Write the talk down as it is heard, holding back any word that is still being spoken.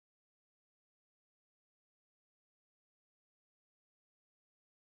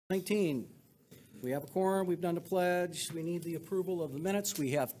19. We have a quorum. We've done the pledge. We need the approval of the minutes.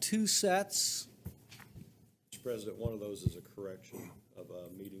 We have two sets. Mr. President, one of those is a correction of a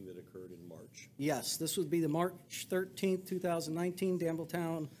meeting that occurred in March. Yes, this would be the March 13th, 2019 Danville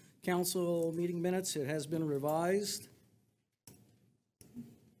Town Council meeting minutes. It has been revised.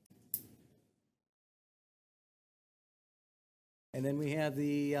 And then we have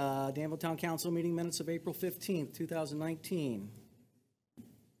the Danville Town Council meeting minutes of April 15th, 2019.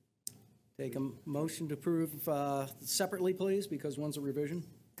 Take a motion to approve separately, please, because one's a revision.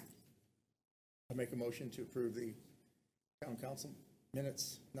 I make a motion to approve the town council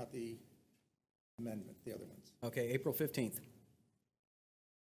minutes, not the amendment, the other ones. Okay, April 15th.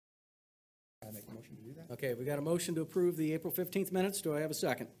 I make a motion to do that? Okay, we got a motion to approve the April 15th minutes. Do I have a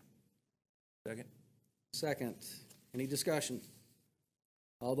second? Second. Second. Any discussion?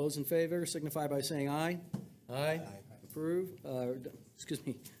 All those in favor signify by saying aye. Aye. Approve, excuse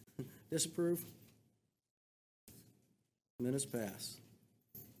me, disapprove. Minutes pass.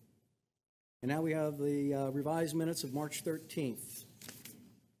 And now we have the revised minutes of March 13th.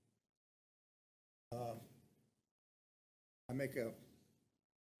 I make a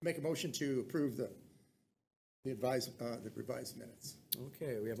motion to approve the revised minutes.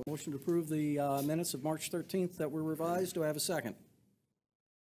 Okay, we have a motion to approve the minutes of March 13th that were revised. Do I have a second?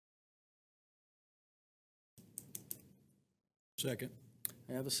 Second.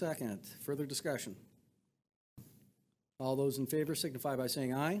 I have a second. Further discussion? All those in favor signify by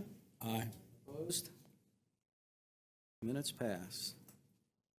saying aye. Aye. Opposed? Minutes pass.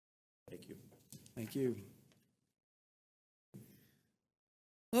 Thank you. Thank you.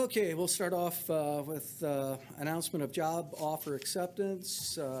 Okay, we'll start off with announcement of job offer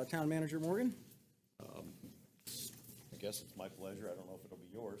acceptance. Town Manager Morgan. I guess it's my pleasure. I don't know if it'll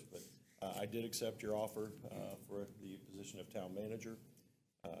be yours, but I did accept your offer for the position of town manager.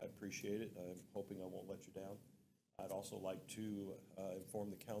 I appreciate it. I'm hoping I won't let you down. I'd also like to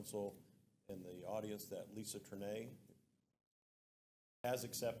inform the council and the audience that Lisa Trene has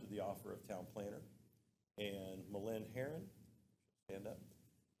accepted the offer of town planner, and Malin Heron, stand up,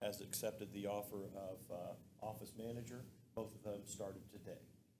 has accepted the offer of office manager. Both of them started today.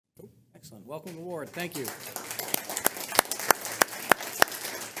 Excellent. Welcome aboard. Thank you.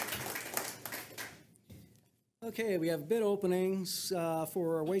 Okay, we have bid openings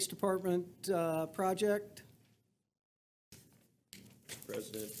for our waste department project.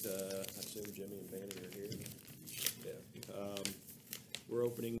 President, I assume Jimmy and Manny are here. Yeah. We're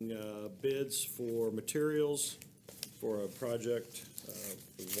opening bids for materials for a project for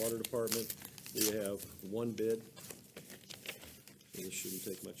the water department. We have one bid. This shouldn't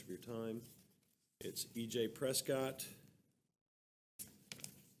take much of your time. It's E.J. Prescott,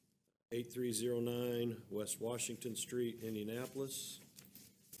 8309 West Washington Street, Indianapolis.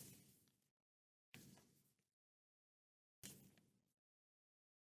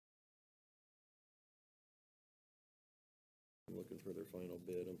 I'm looking for their final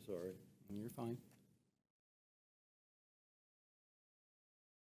bid, I'm sorry. You're fine.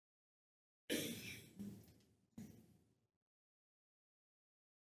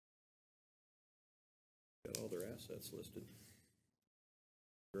 Got all their assets listed.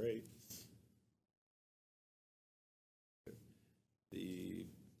 Great. The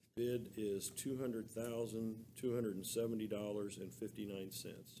bid is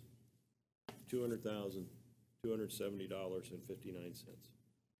 $200,270.59. $200,270.59.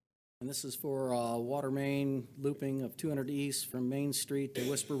 And this is for water main looping of 200 East from Main Street to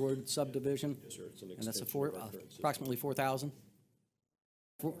Whisperwood subdivision. Yes, sir. It's an And that's extension of our current system. approximately 4,000.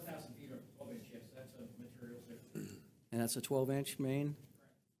 4,000 feet or 12 inch, yes, that's a materials there. And that's a 12-inch main.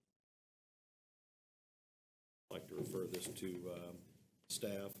 I'd like to refer this to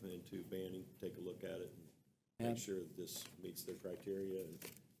staff and to Banning, take a look at it and make sure that this meets their criteria and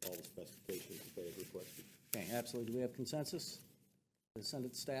all the specifications that they have requested. Okay, absolutely. Do we have consensus to send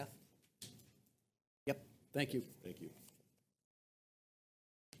it to staff? Yep, thank you. Thank you.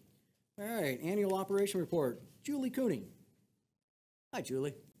 All right, annual operation report. Julie Cooney. Hi,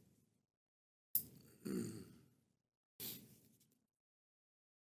 Julie.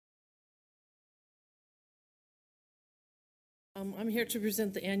 I'm here to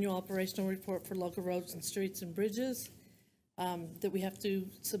present the annual operational report for local roads and streets and bridges that we have to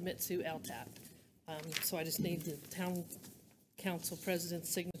submit to LTAP. So I just need the town council president's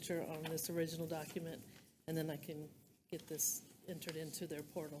signature on this original document, and then I can get this entered into their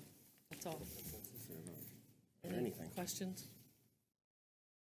portal. That's all. Any questions?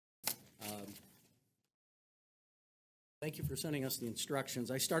 Thank you for sending us the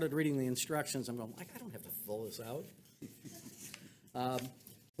instructions. I started reading the instructions. I'm going, like, I don't have to fill this out.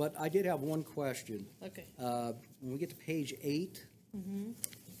 But I did have one question. Okay. When we get to page 8,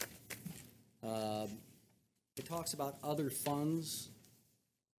 it talks about other funds.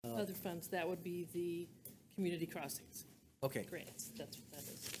 Other funds, that would be the community crossings Okay, grants. That's what that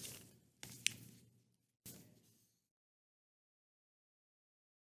is.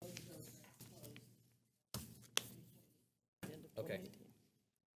 End of Okay. 2018.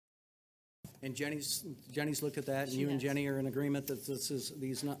 and Jenny's looked at that, and She you and has. Jenny are in agreement that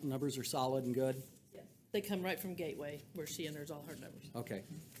these numbers are solid and good? They come right from Gateway, where she enters all her numbers. Okay.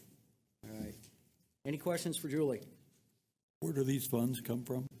 All right. Any questions for Julie? Where do these funds come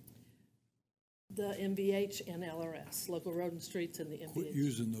from? The MVH and LRS, Local Road and Streets and the Quit MVH.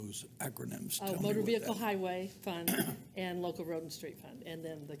 using those acronyms. Oh, Tell me Motor what Vehicle that- Highway Fund and Local Road and Street Fund, and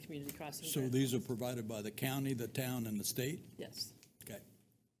then the Community Crossing. So grant. these are provided by the county, the town, and the state? Yes. Okay.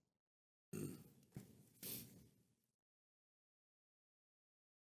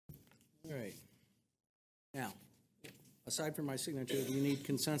 All right. Now, aside from my signature, do you need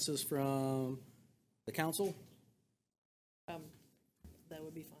consensus from the council? That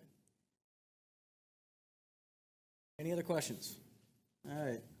would be fine. Any other questions? All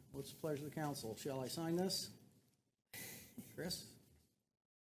right. What's the pleasure of the council? Shall I sign this? Chris?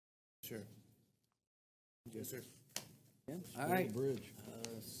 Sure. Yes, sir. Yeah? All right. Bridge.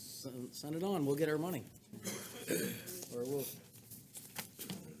 Send it on. We'll get our money. Or we'll.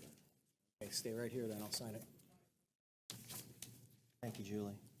 Okay, stay right here, then I'll sign it. Thank you,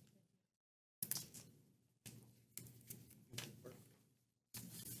 Julie.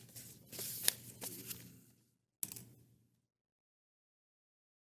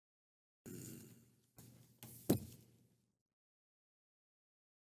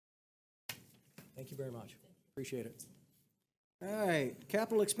 Thank you very much. Appreciate it. All right,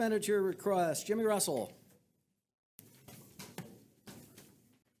 capital expenditure request, Jimmy Russell.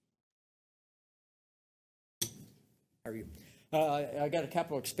 How are you? I got a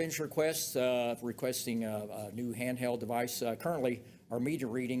capital expenditure request, requesting a new handheld device. Currently, our meter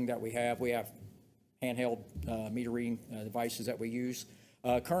reading that we have handheld meter reading devices that we use.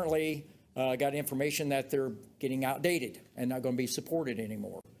 Currently, got information that they're getting outdated and not going to be supported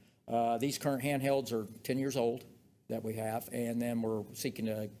anymore. These current handhelds are 10 years old that we have, and then we're seeking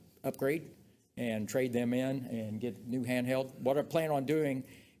to upgrade and trade them in and get new handheld. What I plan on doing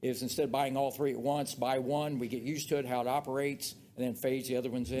is instead of buying all three at once, buy one, we get used to it, how it operates, and then phase the other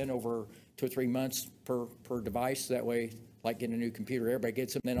ones in over 2 or 3 months per device. That way, like getting a new computer, everybody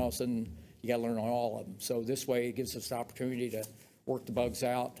gets them, then all of a sudden you got to learn on all of them. So this way it gives us the opportunity to work the bugs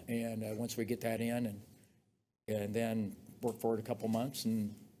out, and once we get that in, and then work for it a couple months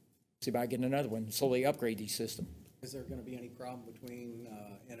and see about getting another one, slowly upgrade these systems. Is there going to be any problem between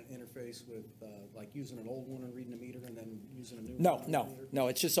an interface with, like using an old one and reading a meter and then using a new one? No, and reading no, a meter? no,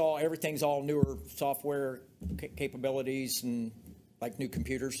 it's just everything's all newer software capabilities and like new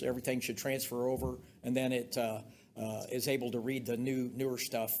computers, everything should transfer over, and then it is able to read the newer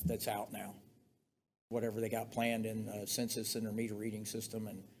stuff that's out now. Whatever they got planned in census and their meter reading system,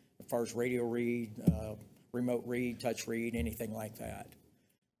 and as far as radio read, remote read, touch read, anything like that.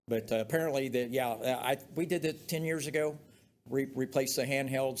 But apparently, we did it 10 years ago, replaced the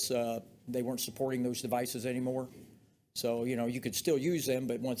handhelds. They weren't supporting those devices anymore. So, you could still use them,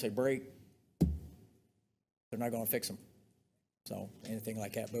 but once they break, they're not going to fix them. So anything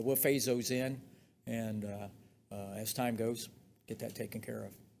like that. But we'll phase those in, and as time goes, get that taken care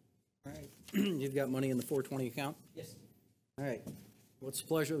of. All right. You've got money in the 420 account? Yes. All right. What's the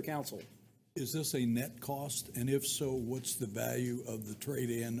pleasure of the council? Is this a net cost? And if so, what's the value of the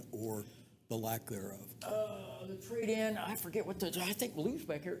trade-in or the lack thereof? The trade-in, I forget I think Lou's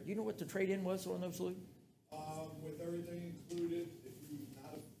back here. You know what the trade-in was on those, Lou? With everything included, if you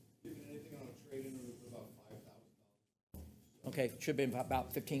not have given anything on a trade-in, it was about $5,000. Okay, should have been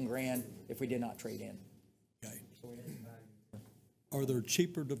about 15 grand if we did not trade in. Okay. Are there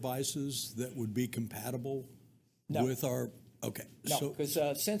cheaper devices that would be compatible No. with our, okay. No, So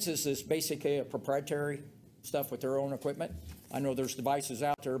because Census is basically a proprietary stuff with their own equipment. I know there's devices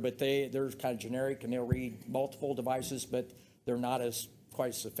out there, but they're kind of generic, and they'll read multiple devices, but they're not quite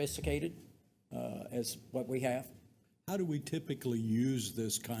as sophisticated as what we have. how do we typically use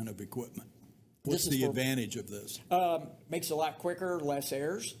this kind of equipment? What's This is the for- advantage of this? Makes it a lot quicker, less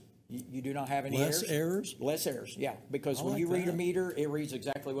errors. You do not have any errors. Less errors? Less errors, yeah, because I when like you read a that. meter, it reads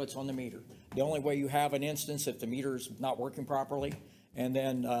exactly what's on the meter. The only way you have an instance if the meter's not working properly, and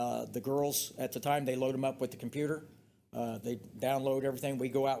then the girls, at the time, they load them up with the computer. They download everything. We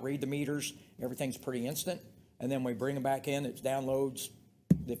go out, read the meters. Everything's pretty instant. And then we bring them back in, it downloads.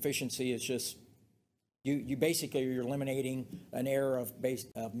 The efficiency is just You basically, you're eliminating an error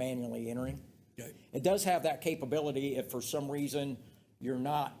of manually entering. Okay. It does have that capability if for some reason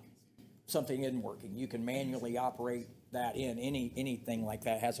something isn't working. You can manually operate that in. Anything like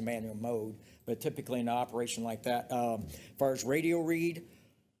that has a manual mode, but typically in an operation like that, as far as radio read, if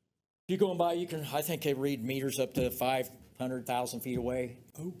you're going by, I think they read meters up to 500,000 feet away.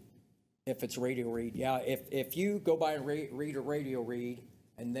 Oh, If it's a radio read, yeah. If you go by and read a radio read,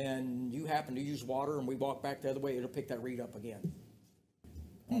 and then you happen to use water and we walk back the other way, it'll pick that read up again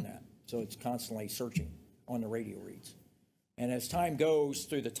on that. So it's constantly searching on the radio reads. And as time goes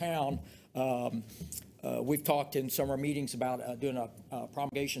through the town, we've talked in some of our meetings about doing a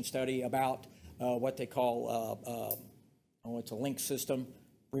promulgation study about what they call, it's a link system,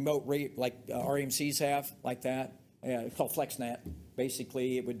 remote rate, like RMCs have, like that. It's called FlexNet.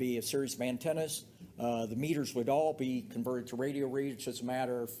 Basically, it would be a series of antennas. The meters would all be converted to radio read. It's just a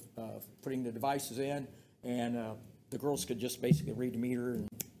matter of putting the devices in, and the girls could just basically read the meter and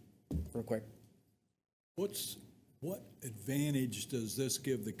real quick. what advantage does this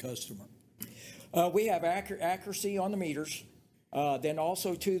give the customer? We have accuracy on the meters. Then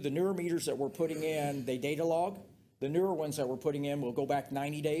also, too, the newer meters that we're putting in, they data log. The newer ones that we're putting in will go back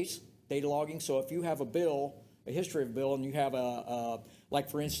 90 days, data logging. So if you have a bill, a history of a bill, and you have like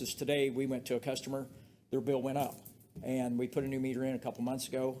for instance, today we went to a customer, their bill went up. And we put a new meter in a couple months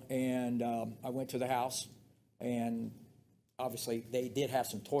ago, and I went to the house, and obviously they did have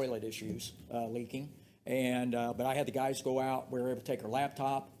some toilet issues leaking. And but I had the guys go out, we were able to take our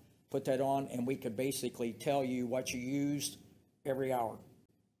laptop, put that on, and we could basically tell you what you used every hour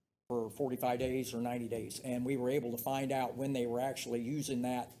for 45 days or 90 days. And we were able to find out when they were actually using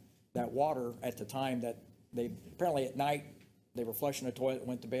that water at the time that apparently at night, they were flushing the toilet,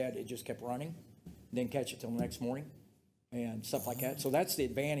 went to bed, it just kept running, didn't catch it till the next morning, and stuff like that. So that's the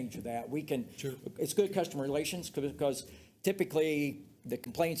advantage of that. Sure. It's good customer relations, because typically the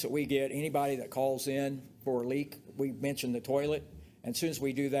complaints that we get, anybody that calls in for a leak, we mention the toilet, and as soon as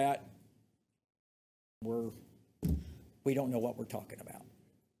we do that, we don't know what we're talking about.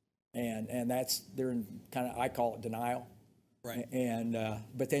 And they're in kind of, I call it denial. Right. And,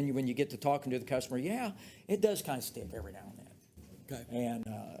 but then when you get to talking to the customer, yeah, it does kind of stick every now and then. Okay. And,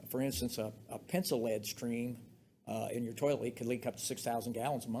 for instance, a pencil lead stream in your toilet leak could leak up to 6,000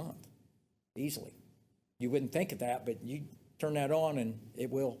 gallons a month, easily. You wouldn't think of that, but you turn that on and it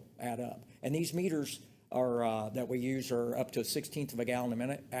will add up. And these meters that we use are up to a 1/16 of a gallon a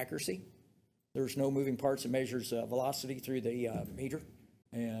minute accuracy. There's no moving parts. It measures velocity through the meter.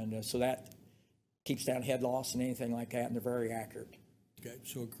 And so that keeps down head loss and anything like that, and they're very accurate. Okay,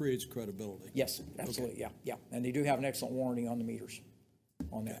 so it creates credibility. Yes, absolutely, yeah. And they do have an excellent warranty on the meters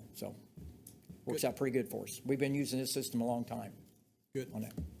on that, so works out pretty good for us. We've been using this system a long time Good. on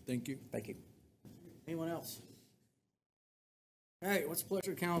that. Thank you. Thank you. Anyone else? All right, what's the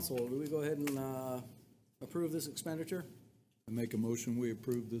pleasure of council? Do we go ahead and approve this expenditure? I make a motion, we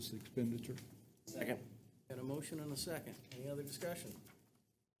approve this expenditure. Second. Got a motion and a second. Any other discussion?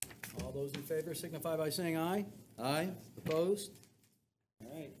 All those in favor signify by saying aye. Aye. Opposed?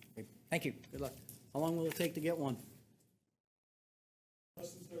 All right, Thank you. good luck. How long will it take to get one?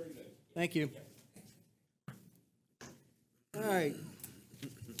 Less than 30 days. Thank you. All right.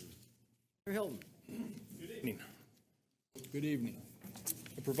 Mr. Hilton. Good evening.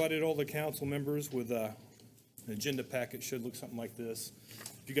 I provided all the council members with an agenda packet, should look something like this.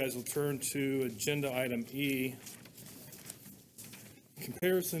 If you guys will turn to agenda item E,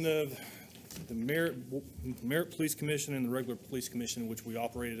 comparison of the Merit Police Commission and the regular Police Commission, which we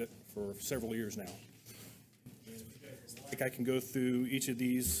operated for several years now. I can go through each of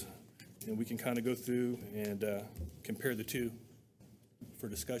these, and we can kind of go through and compare the two for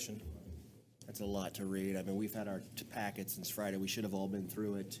discussion. That's a lot to read. I mean, we've had our packet since Friday. We should have all been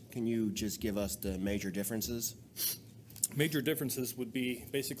through it. Can you just give us the major differences? Major differences would be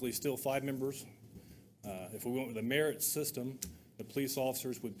basically still 5 members. If we went with a merit system, the police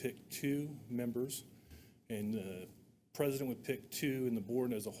officers would pick 2 members, and the president would pick 2, and the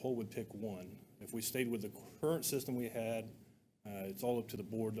board as a whole would pick 1. If we stayed with the current system we had, it's all up to the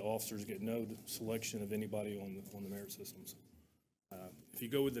board. The officers get no selection of anybody on the merit systems. If you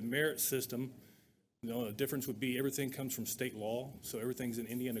go with the merit system, the difference would be everything comes from state law, so everything's in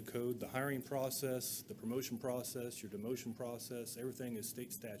Indiana code. The hiring process, the promotion process, your demotion process, everything is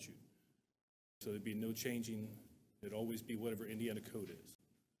state statute. So there'd be no changing. It'd always be whatever Indiana code is.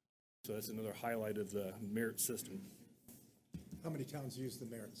 So that's another highlight of the merit system. How many towns use the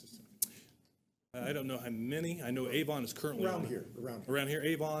merit system? I don't know how many. I know Avon is currently Around on it. here. Around here,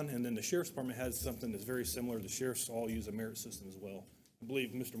 Avon, and then the sheriff's department has something that's very similar. The sheriffs all use a merit system as well. I believe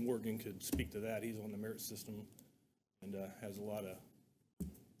Mr. Morgan could speak to that. He's on the merit system and has a lot of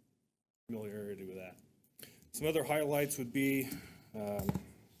familiarity with that. Some other highlights would be,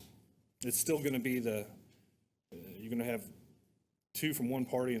 it's still going to be you're going to have 2 from one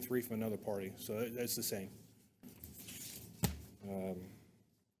party and 3 from another party, so that's the same.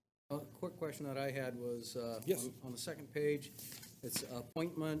 A quick question that I had was, Yes. on the second page, it's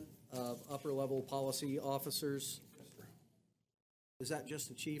appointment of upper-level policy officers. Is that just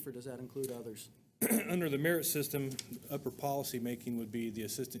the chief, or does that include others? Under the merit system, upper policy making would be the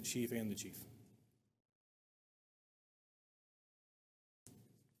assistant chief and the chief.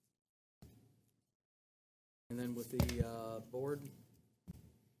 And then with the board?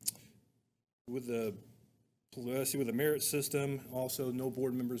 With the merit system, also no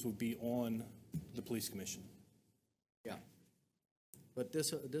board members would be on the police commission. Yeah. But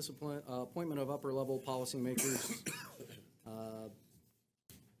discipline, appointment of upper-level policymakers,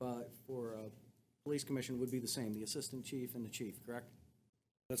 but for police commission would be the same, the assistant chief and the chief, correct?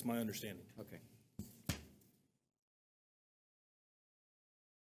 That's my understanding. Okay.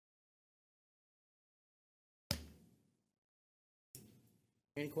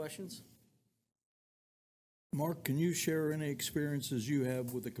 Any questions? Mark, can you share any experiences you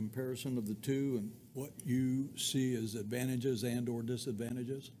have with the comparison of the two and what you see as advantages and/or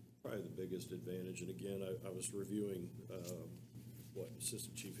disadvantages? Probably the biggest advantage, and again, I was reviewing what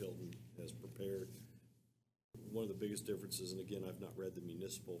Assistant Chief Hilton has prepared. One of the biggest differences, and again, I've not read the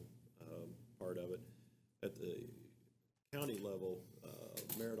municipal part of it, at the county level,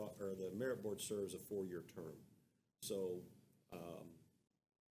 the merit board serves a 4-year term. So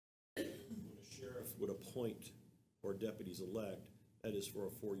when a sheriff would appoint or deputies elect, that is for a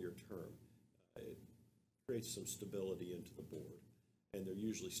 4-year term. It creates some stability into the board, and they're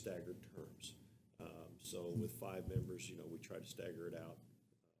usually staggered terms. So with 5 members, we try to stagger it out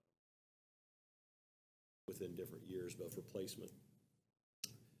within different years, but for placement.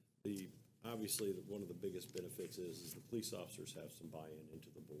 Obviously, one of the biggest benefits is the police officers have some buy-in into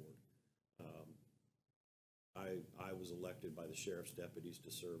the board. I was elected by the sheriff's deputies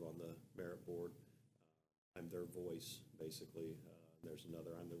to serve on the merit board. I'm their voice, basically.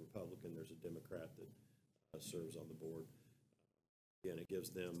 I'm the Republican, there's a Democrat that serves on the board. Again, it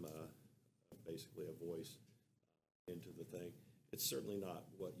gives them basically a voice into the thing. It's certainly not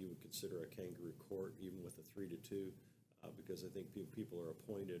what you would consider a kangaroo court, even with a 3-2, because I think people are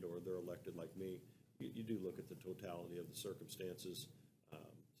appointed or they're elected like me. You do look at the totality of the circumstances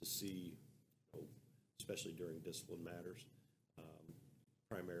to see, especially during discipline matters.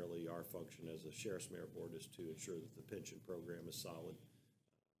 Primarily, our function as a sheriff's merit board is to ensure that the pension program is solid,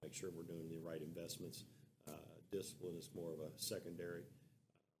 make sure we're doing the right investments. Discipline is more of a secondary.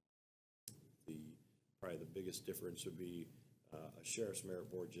 Probably the biggest difference would be a sheriff's merit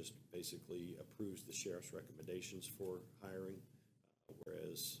board just basically approves the sheriff's recommendations for hiring,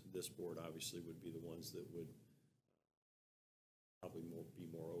 whereas this board obviously would be the ones that would probably be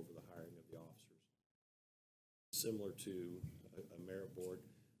more over the hiring of the officers. Similar to a merit board,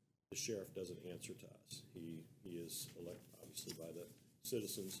 the sheriff doesn't answer to us. He is elected obviously by the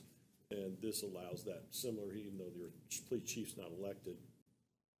citizens, and this allows that. Similar, even though your police chief's not elected,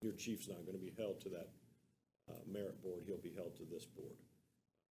 your chief's not going to be held to that merit board. He'll be held to this board.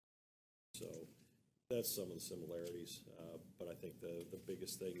 So that's some of the similarities. But I think the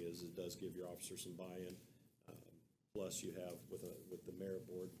biggest thing is it does give your officers some buy-in. Plus, you have with the merit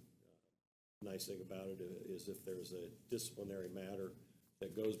board. Nice thing about it is if there's a disciplinary matter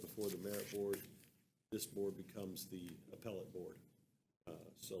that goes before the merit board, this board becomes the appellate board.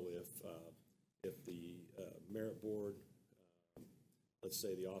 So if the merit board, let's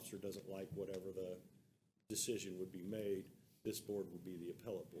say the officer doesn't like whatever the decision would be made, this board would be the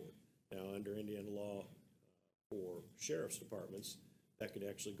appellate board. Now, under Indiana law, for sheriff's departments, that could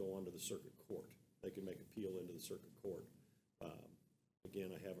actually go onto the circuit court. They can make appeal into the circuit court.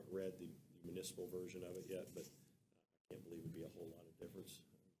 Again, I haven't read the municipal version of it yet, but I can't believe it'd be a whole lot of difference.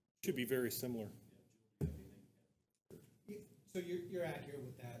 Should be very similar. So you're accurate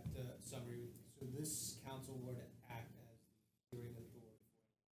with that summary. So this council were to act as the hearing authority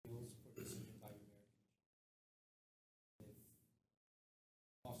for appeals for decision by your merit commission. If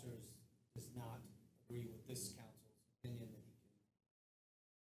officers does not agree with this council's opinion, then he can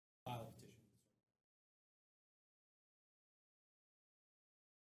file a petition with the circuit.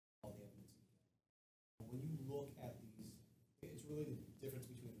 All the evidence. When you look at these, it's really the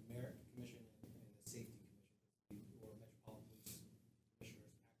difference between the merit commission and the safety commission, or metropolitan police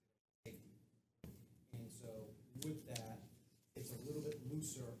commissioners acting as safety. And so with that, it's a little bit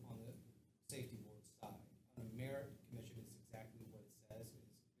looser on the safety board side. On a merit commission, it's exactly what it says.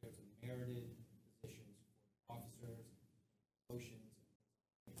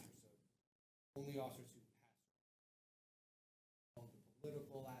 officers who pass the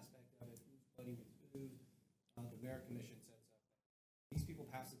political aspect of it, who's voting with who. The merit commission sets up that these people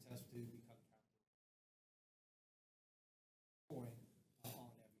pass the test to become captain on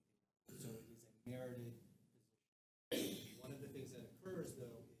everything. So it is a merited position. One of the things that occurs,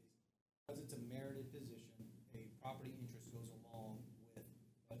 though, is because it's a merited position, a property interest goes along with a position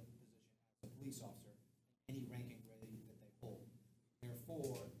as a police officer, any rank and grade that they hold.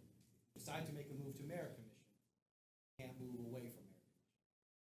 Therefore, if you decide to make a move to merit commission, you can't move away from merit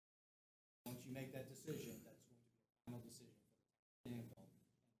commission. Once you make that decision, that's going to be a final decision for the town of Danville,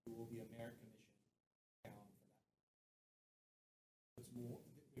 and who will be a merit commission town for that.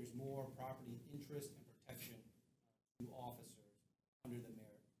 There's more property interest and protection to officers under the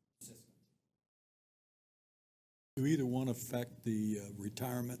merit system. Do either one affect the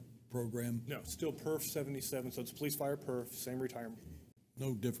retirement program? No, still perf 77, so it's police fire perf, same retirement,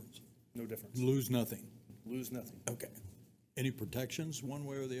 No difference? no difference. Lose nothing? Lose nothing. Okay. Any protections one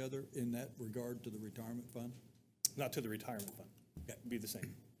way or the other in that regard to the retirement fund? Not to the retirement fund. Okay. Be the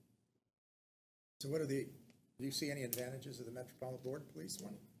same. So do you see any advantages of the Metropolitan Board of Police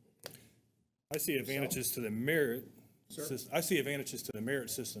one? I see advantages to the merit. Sir? I see advantages to the merit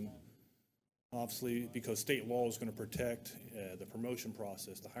system, obviously, because state law is going to protect the promotion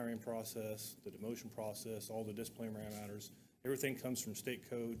process, the hiring process, the demotion process, all the disciplinary matters. Everything comes from state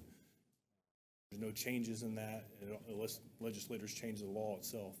code. There's no changes in that unless legislators change the law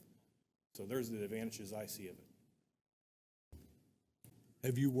itself. So there's the advantages I see of it.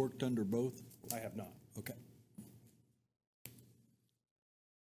 Have you worked under both? I have not. Okay.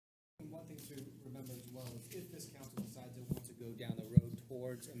 And one thing to remember as well is if this council decides it wants to go down the road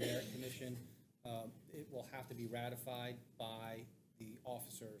towards a merit commission, it will have to be ratified by the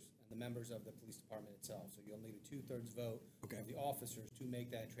officers and the members of the police department itself. So you'll need a 2/3 vote Okay. of the officers to make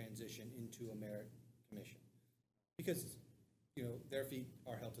that transition into a merit commission. Because, their feet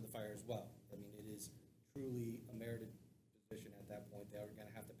are held to the fire as well. I mean, it is truly a merited position at that point. They're going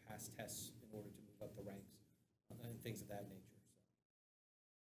to have to pass tests in order to move up the ranks and things of that nature.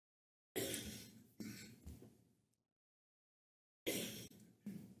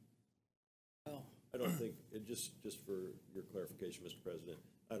 I don't think, just for your clarification, Mr. President,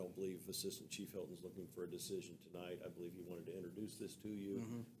 I don't believe Assistant Chief Hilton's looking for a decision tonight. I believe he wanted to introduce this to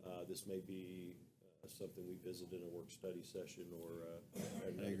you. This may be something we visit in a work study session or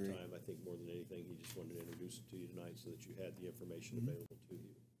at another time. I think more than anything, he just wanted to introduce it to you tonight so that you had the information available to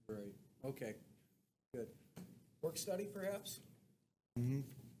you. Great, okay, good. Work study, perhaps?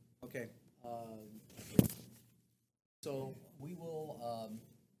 Okay. So we will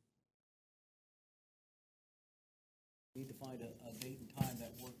need to find a date and time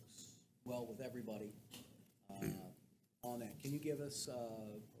that works well with everybody on that. Can you give us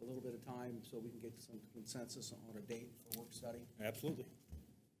a little bit of time so we can get some consensus on a date for work study? Absolutely.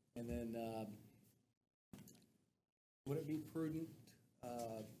 And then, would it be prudent,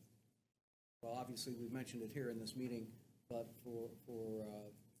 well, obviously, we've mentioned it here in this meeting, but for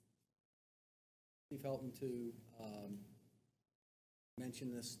Chief Helton to mention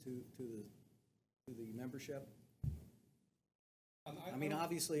this to the membership? I mean,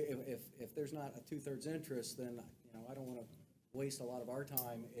 obviously, if there's not a 2/3 interest, then, I don't want to waste a lot of our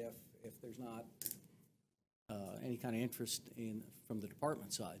time if there's not any kind of interest from the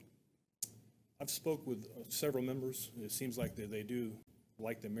department side. I've spoke with several members. It seems like they do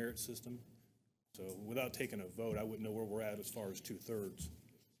like the merit system. So without taking a vote, I wouldn't know where we're at as far as 2/3.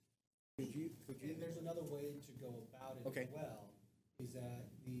 Could you? And there's another way to go about it Okay. as well, is that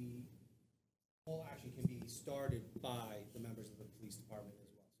the whole action can be started by the members of the police department as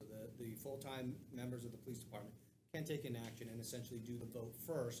well. So the full-time members of the police department can take an action and essentially do the vote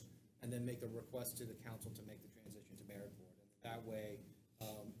first, and then make a request to the council to make the transition to merit board. And that way,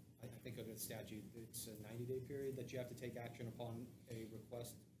 I think under the statute, it's a 90-day period that you have to take action upon a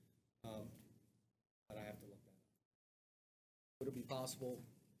request, but I have to look that up. Would it be possible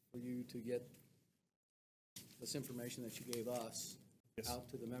for you to get this information that you gave us Yes. out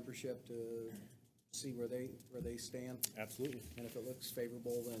to the membership to see where they stand? Absolutely. And if it looks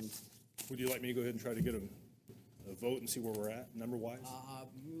favorable, then, Would you like me to go ahead and try to get a vote and see where we're at, number-wise? I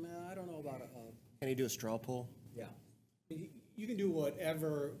don't know about, Can you do a straw poll? yeah. You can do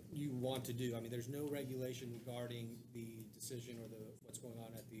whatever you want to do. I mean, there's no regulation regarding the decision or what's going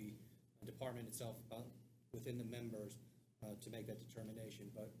on at the department itself within the members to make that determination.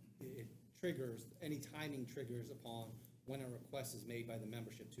 But it triggers, any timing triggers upon when a request is made by the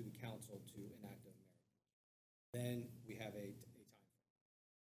membership to the council to enact a merit. Then we have a time.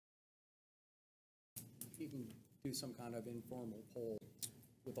 You can do some kind of informal poll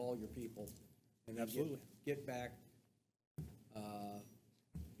with all your people and then Absolutely. get back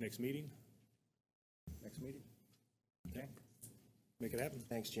Next meeting, next meeting. make it happen.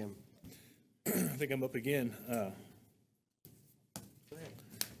 Thanks, Jim. I think I'm up again.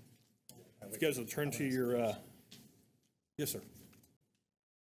 If you guys will turn to your, yes, sir.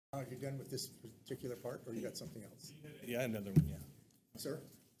 Are you done with this particular part, or you got something else? Yeah, I have another one, yeah. Sir?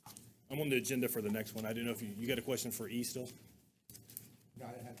 I'm on the agenda for the next one. I didn't know if you got a question for E still? No,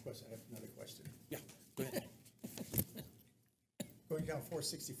 I didn't have a question. I have another question. Yeah, go ahead. Going down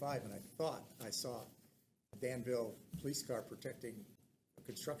 465, and I thought I saw a Danville police car protecting a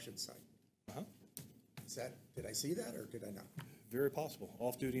construction site. Uh-huh. Did I see that, or did I not? Very possible.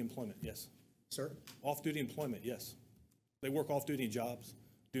 Off-duty employment, yes. Sir? Off-duty employment, yes. They work off-duty jobs,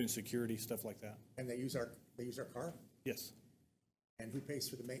 doing security, stuff like that. And they use our car? Yes, And who pays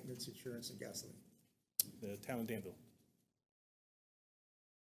for the maintenance, insurance, and gasoline? the town of Danville.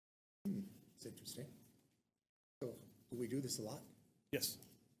 It's interesting. So, do we do this a lot? Yes,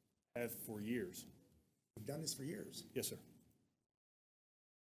 have for years. We've done this for years. Yes, sir.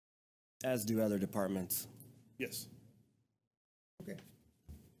 As do other departments. Yes. Okay.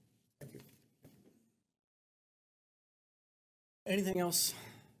 Thank you. Anything else?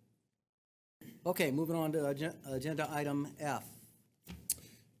 Okay, moving on to agenda item F.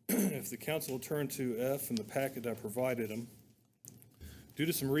 If the council will turn to F in the packet I provided them. Due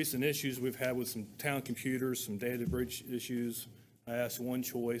to some recent issues we've had with some town computers, some data breach issues, I asked One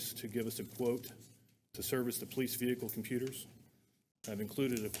Choice to give us a quote to service the police vehicle computers. I've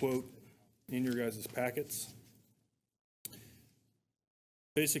included a quote in your guys' packets.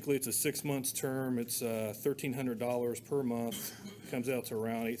 Basically, it's a 6 months term. It's $1,300 per month. Comes out to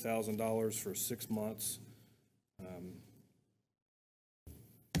around $8,000 for 6 months.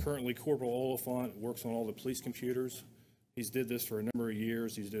 Currently, Corporal Oliphant works on all the police computers. He's did this for a number of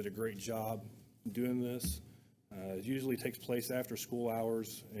years. He's did a great job doing this. It usually takes place after school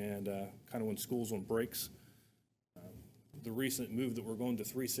hours and kind of when school's on breaks. The recent move that we're going to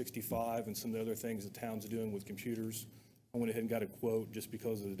 365 and some of the other things the town's doing with computers, I went ahead and got a quote just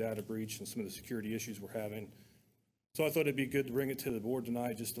because of the data breach and some of the security issues we're having. So I thought it'd be good to bring it to the board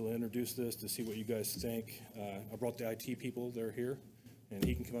tonight just to introduce this, to see what you guys think. I brought the IT people, they're here, and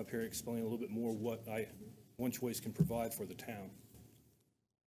he can come up here and explain a little bit more what One Choice can provide for the town.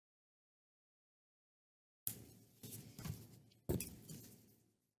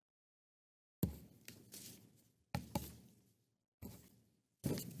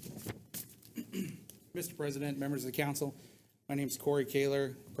 Mr. President, members of the council, my name is Corey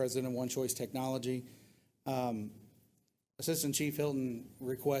Kaler, President of One Choice Technology. Assistant Chief Hilton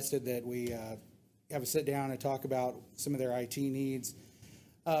requested that we have a sit down and talk about some of their IT needs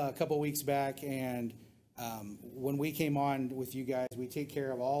a couple weeks back. And when we came on with you guys, we take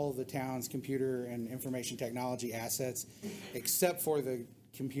care of all of the town's computer and information technology assets, except for the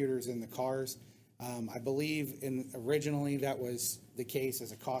computers in the cars. I believe originally that was the case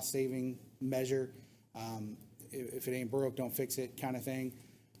as a cost-saving measure. If it ain't broke, don't fix it kind of thing.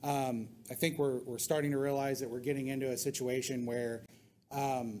 I think we're starting to realize that we're getting into a situation where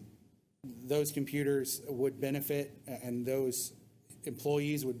those computers would benefit and those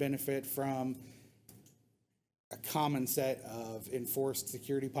employees would benefit from a common set of enforced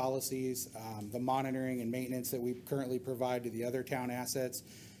security policies, the monitoring and maintenance that we currently provide to the other town assets,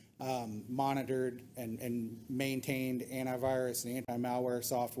 monitored and maintained antivirus and anti-malware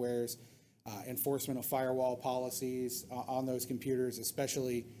softwares, enforcement of firewall policies on those computers,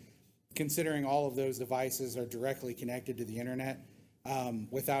 especially considering all of those devices are directly connected to the internet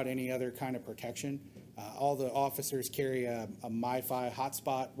without any other kind of protection. All the officers carry a MiFi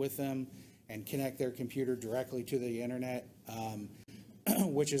hotspot with them and connect their computer directly to the internet,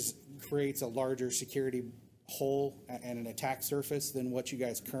 which creates a larger security hole and an attack surface than what you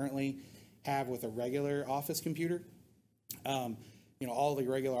guys currently have with a regular office computer. All the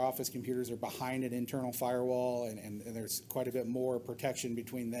regular office computers are behind an internal firewall, and there's quite a bit more protection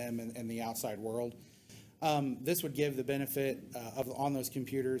between them and the outside world. This would give the benefit on those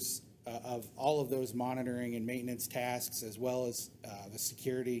computers of all of those monitoring and maintenance tasks, as well as the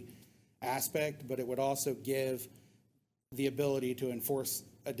security aspect, but it would also give the ability to enforce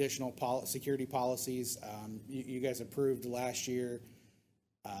additional security policies. You guys approved last year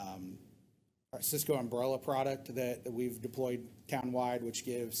our Cisco Umbrella product that we've deployed townwide, which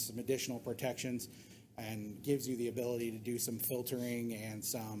gives some additional protections and gives you the ability to do some filtering and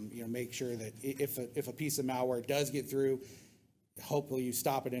some, make sure that if a piece of malware does get through, hopefully you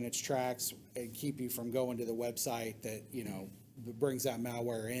stop it in its tracks and keep you from going to the website that, brings that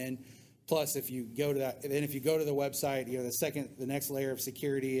malware in. Plus, if you go to that, and then if you go to the website, the next layer of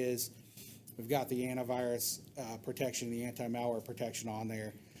security is We've got the antivirus protection, the anti-malware protection on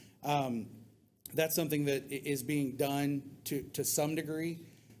there. That's something that is being done to some degree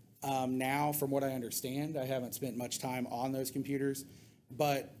now, from what I understand. I haven't spent much time on those computers,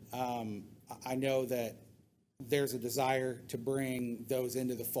 but I know that there's a desire to bring those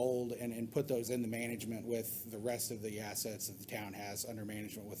into the fold and put those in the management with the rest of the assets that the town has under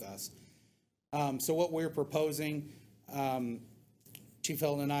management with us. So what we're proposing, Chief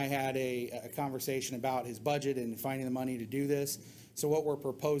Hilton and I had a conversation about his budget and finding the money to do this. So what we're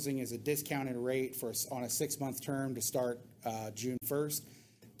proposing is a discounted rate on a 6-month term to start June 1st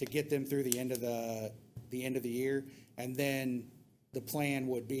to get them through the end of the year. And then the plan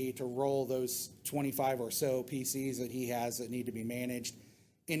would be to roll those 25 or so PCs that he has that need to be managed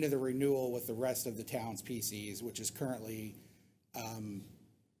into the renewal with the rest of the town's PCs, which is currently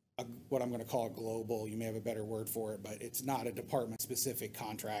what I'm going to call a global. You may have a better word for it, but it's not a department-specific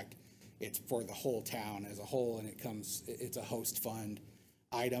contract. It's for the whole town as a whole, and it's a host fund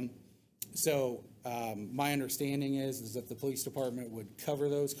item. So my understanding is that the police department would cover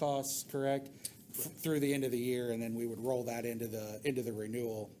those costs, correct? Through the end of the year, and then we would roll that into the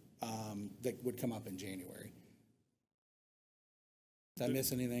renewal that would come up in January. Did I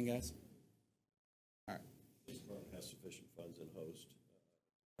miss anything, guys? All right. Police department has sufficient funds in host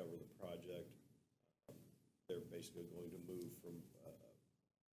to cover the project. They're basically going to move from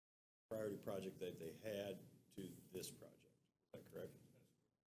priority project that they had to this project. Is that correct?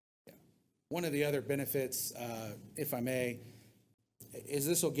 Yeah. One of the other benefits, if I may, is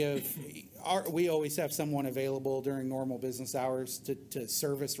this will give, we always have someone available during normal business hours to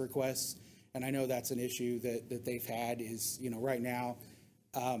service requests. And I know that's an issue that they've had is, right now,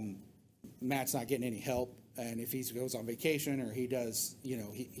 Matt's not getting any help. And if he goes on vacation or he does,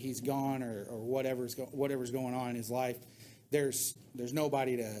 he's gone or whatever's going on in his life, there's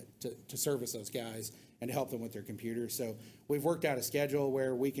nobody to service those guys and to help them with their computers. So we've worked out a schedule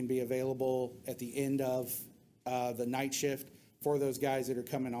where we can be available at the end of the night shift for those guys that are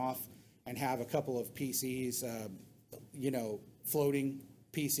coming off and have a couple of PCs, floating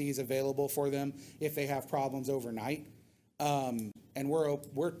PCs available for them if they have problems overnight. And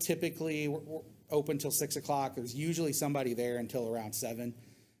we're typically open till 6 o'clock. There's usually somebody there until around 7.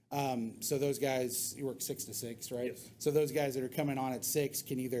 So those guys, you work 6 to 6, right? Yes. So those guys that are coming on at 6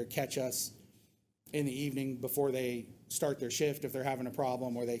 can either catch us in the evening before they start their shift if they're having a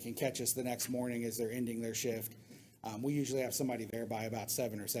problem, or they can catch us the next morning as they're ending their shift. We usually have somebody there by about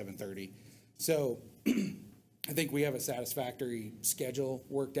 7 or 7:30. So I think we have a satisfactory schedule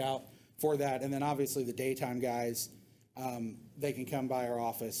worked out for that. And then obviously the daytime guys, they can come by our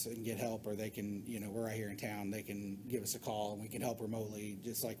office and get help, or they can, we're right here in town, they can give us a call and we can help remotely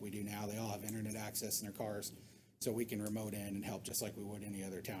just like we do now. They all have internet access in their cars, so we can remote in and help just like we would any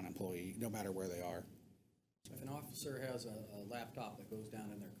other town employee, no matter where they are. If an officer has a laptop that goes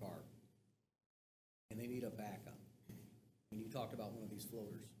down in their car and they need a backup, and you talked about one of these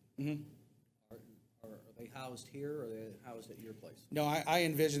floaters, are they housed here or are they housed at your place? No, I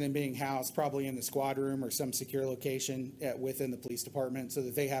envision them being housed probably in the squad room or some secure location within the police department so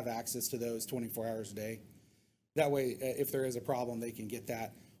that they have access to those 24 hours a day. That way, if there is a problem, they can get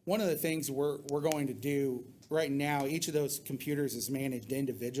that. One of the things we're going to do right now, each of those computers is managed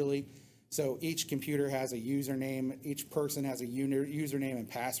individually. So each computer has a username. Each person has a username and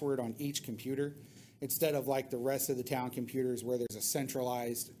password on each computer, instead of like the rest of the town computers where there's a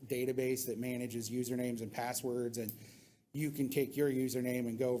centralized database that manages usernames and passwords, and you can take your username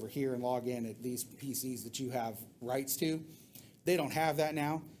and go over here and log in at these PCs that you have rights to. They don't have that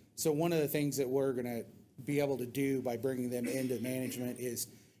now. So one of the things that we're going to be able to do by bringing them into management is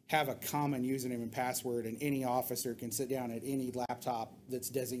have a common username and password, and any officer can sit down at any laptop that's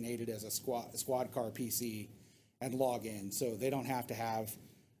designated as a squad car PC and log in. So they don't have to have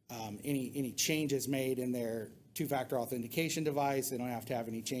any changes made in their two-factor authentication device. They don't have to have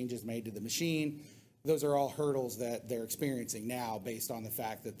any changes made to the machine. Those are all hurdles that they're experiencing now based on the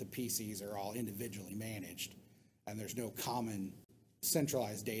fact that the PCs are all individually managed and there's no common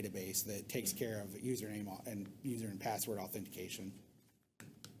centralized database that takes care of username and user and password authentication.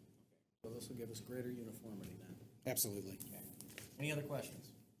 So this will give us greater uniformity then. Absolutely. Any other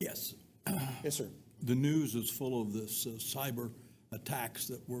questions? Yes. Yes, sir. The news is full of this cyber attacks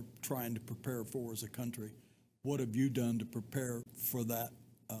that we're trying to prepare for as a country. What have you done to prepare for that,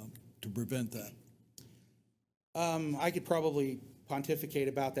 to prevent that? I could probably pontificate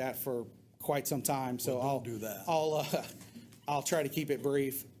about that for quite some time, so Well, don't do that. I'll try to keep it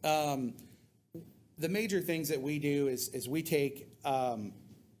brief. The major things that we do is we take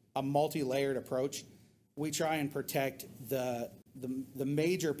a multi-layered approach. We try and protect the the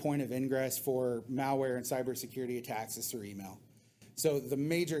major point of ingress for malware and cybersecurity attacks is through email. So the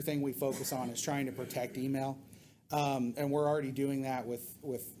major thing we focus on is trying to protect email. And we're already doing that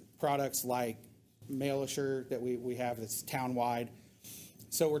with products like MailAssure that we have that's town-wide.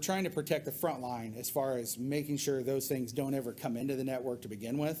 So we're trying to protect the front line as far as making sure those things don't ever come into the network to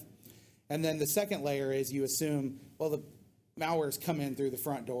begin with. And then the second layer is you assume, well, the malware's come in through the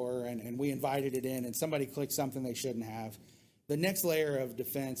front door and we invited it in and somebody clicked something they shouldn't have. The next layer of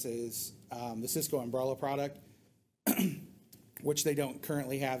defense is the Cisco Umbrella product, which they don't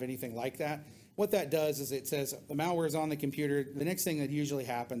currently have anything like that. What that does is it says the malware is on the computer. The next thing that usually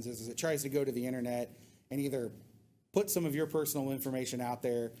happens is it tries to go to the internet and either put some of your personal information out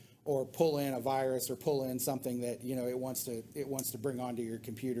there or pull in a virus or pull in something that, you know, it wants to bring onto your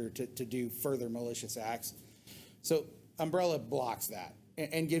computer to do further malicious acts. So Umbrella blocks that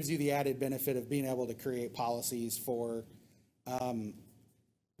and gives you the added benefit of being able to create policies for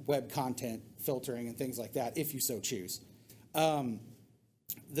web content filtering and things like that, if you so choose.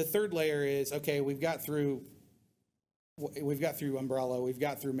 The third layer is, okay, we've got through Umbrella, we've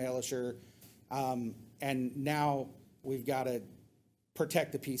got through MailAssure, and now we've got to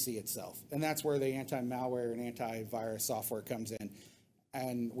protect the PC itself. And that's where the anti-malware and antivirus software comes in.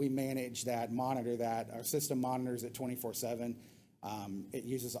 And we manage that, monitor that. Our system monitors it 24/7. It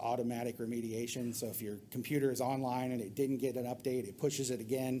uses automatic remediation. So if your computer is online and it didn't get an update, it pushes it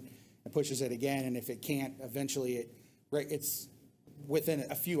again, and if it can't, eventually it's within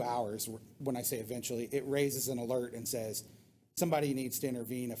a few hours, when I say eventually, it raises an alert and says, somebody needs to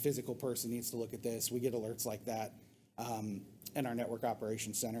intervene, a physical person needs to look at this. We get alerts like that in our network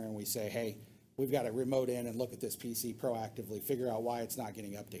operations center, and we say, hey, we've got to remote in and look at this PC proactively, figure out why it's not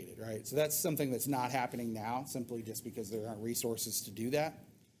getting updated, right? So that's something that's not happening now, simply just because there aren't resources to do that.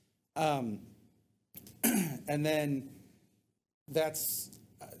 And then that's,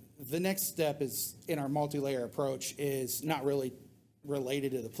 the next step is, in our multi-layer approach, is not really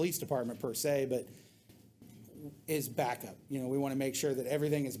related to the police department per se, but is backup. You know, we want to make sure that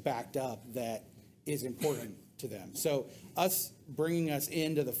everything is backed up that is important to them. So us bringing us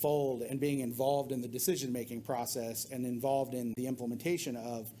into the fold and being involved in the decision-making process and involved in the implementation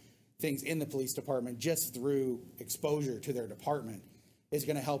of things in the police department just through exposure to their department is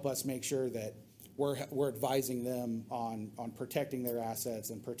going to help us make sure that we're advising them on protecting their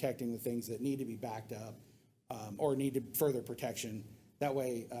assets and protecting the things that need to be backed up or need further protection. That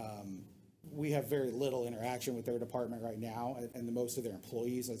way, we have very little interaction with their department right now and the most of their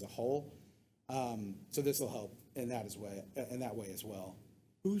employees as a whole. So this will help in that way as well.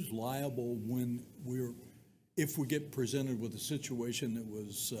 Who's liable if we get presented with a situation that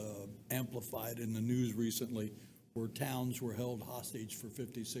was amplified in the news recently where towns were held hostage for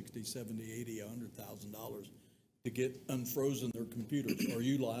 $50, $60, $70, $80, $100,000 to get unfrozen their computers? Are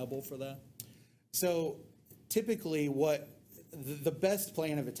you liable for that? So typically the best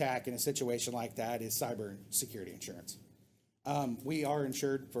plan of attack in a situation like that is cyber security insurance. We are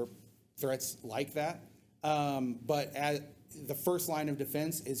insured for threats like that, but the first line of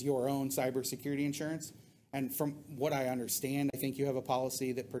defense is your own cybersecurity insurance. And from what I understand, I think you have a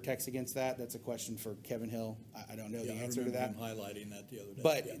policy that protects against that. That's a question for Kevin Hill. I don't know the answer to that. I remember him highlighting that the other day.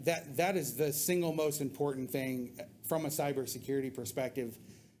 But that is the single most important thing from a cybersecurity perspective,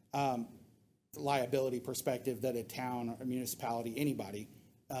 liability perspective, that a town, a municipality, anybody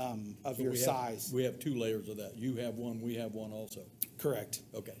of your size. We have two layers of that. You have one, we have one also. Correct.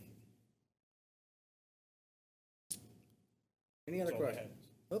 Okay. Any other questions?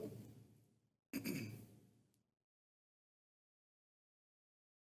 Oh.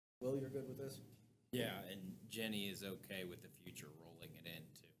 Will, you're good with this? Yeah, and Jenny is okay with the future rolling it in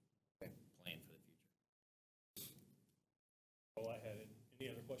to plan for the future. All I had.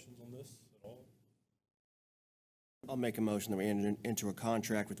 Any other questions on this at all? I'll make a motion that we enter into a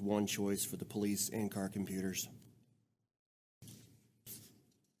contract with One Choice for the police in-car computers.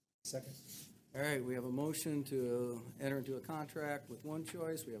 Second. All right, we have a motion to enter into a contract with One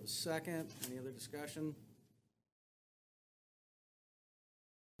Choice. We have a second. Any other discussion?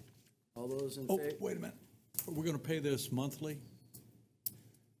 All those in favor? Wait a minute. Are we going to pay this monthly?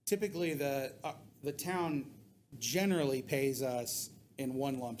 Typically, the town generally pays us in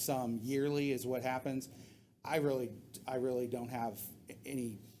one lump sum. Yearly is what happens. I really don't have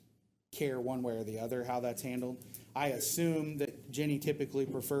any care one way or the other how that's handled. I assume that Jenny typically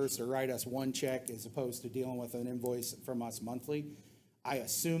prefers to write us one check as opposed to dealing with an invoice from us monthly. I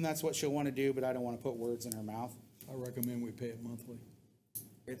assume that's what she'll want to do, but I don't want to put words in her mouth. I recommend we pay it monthly.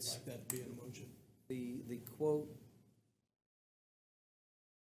 It's Like that to be an emotion. the quote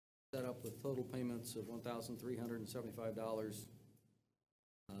set up with total payments of $1,375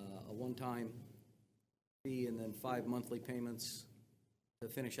 a one-time fee and then 5 monthly payments to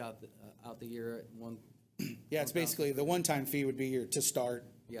finish out the year at one? Yeah, it's basically, the one-time fee would be your, to start.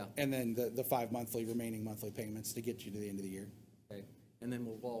 Yeah. And then the 5 monthly, remaining monthly payments to get you to the end of the year. Okay, and then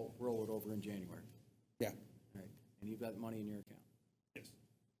we'll roll it over in January. Yeah. All right, and you've got money in your account? Yes.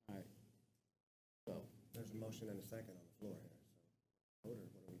 All right. So, There's a motion and a second on the floor here. So, vote or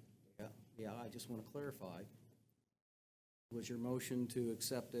what do we? yeah, I just want to clarify. Was your motion to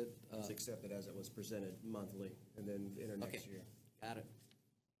accept it? Let's accept it as it was presented monthly and then enter next Okay. year. Got it.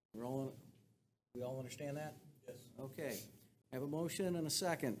 We all understand that? Yes. Okay. I have a motion and a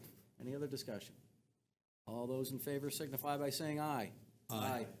second. Any other discussion? All those in favor signify by saying aye.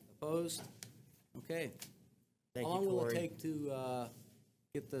 Aye. Opposed? Okay. Thank How you, long will it Corey. take to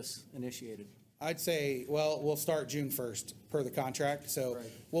get this initiated? I'd say, well, we'll start June 1st per the contract. So Right.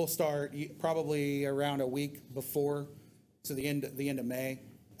 we'll start probably around a week before, so the end of May,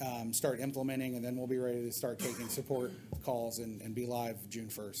 start implementing, and then we'll be ready to start taking support calls and be live June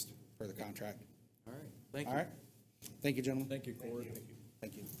 1st per the contract. All right, thank you. All right? Thank you, gentlemen. Thank you, Corey.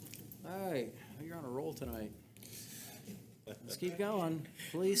 Thank you. All right, you're on a roll tonight. Let's keep going.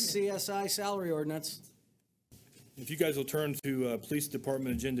 Police CSI salary ordinance. If you guys will turn to Police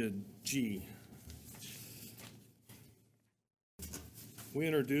Department Agenda G. We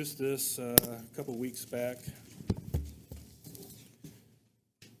introduced this a couple weeks back.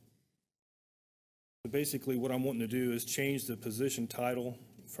 But basically, what I'm wanting to do is change the position title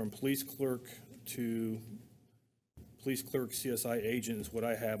from police clerk to police clerk CSI agent is what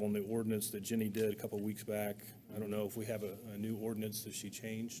I have on the ordinance that Jenny did a couple weeks back. I don't know if we have a new ordinance that she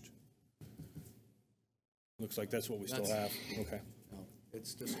changed. Looks like that's what we still have. Okay. No,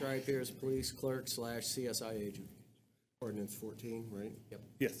 it's described here as police clerk / CSI agent. Ordinance 14, right?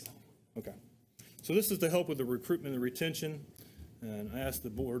 Yes, okay. So this is to help with the recruitment and retention, and I asked the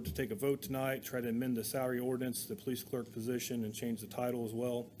board to take a vote tonight, try to amend the salary ordinance, the police clerk position, and change the title as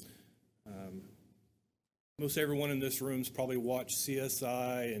well. Most everyone in this room's probably watched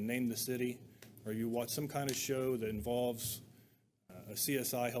CSI and Name the City, or you watch some kind of show that involves a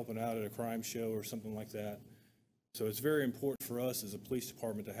CSI helping out at a crime show or something like that. So it's very important for us as a police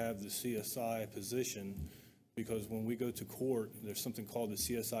department to have the CSI position, because when we go to court, there's something called the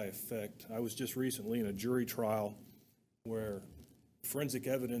CSI effect. I was just recently in a jury trial where forensic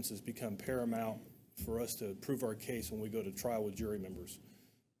evidence has become paramount for us to prove our case when we go to trial with jury members.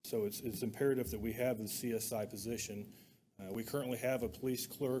 So it's imperative that we have the CSI position. We currently have a police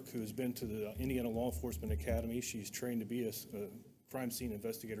clerk who's been to the Indiana Law Enforcement Academy. She's trained to be a crime scene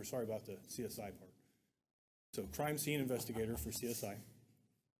investigator. Sorry about the CSI part. So crime scene investigator for CSI.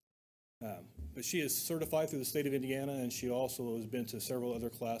 But she is certified through the state of Indiana, and she also has been to several other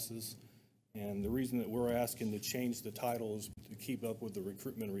classes. And the reason that we're asking to change the title is to keep up with the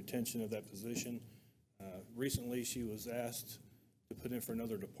recruitment and retention of that position. Recently, she was asked to put in for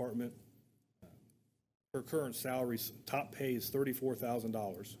another department. Her current salary, top pay is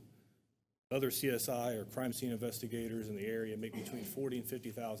 $34,000. Other CSI or crime scene investigators in the area make between $40,000 and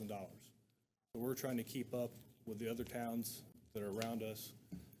 $50,000. So we're trying to keep up with the other towns that are around us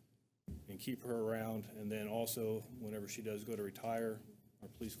and keep her around. And then also, whenever she does go to retire, our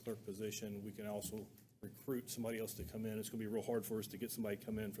police clerk position, we can also recruit somebody else to come in. It's going to be real hard for us to get somebody to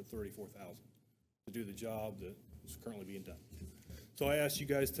come in for $34,000 to do the job that is currently being done. So I ask you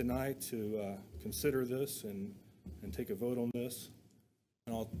guys tonight to consider this and take a vote on this.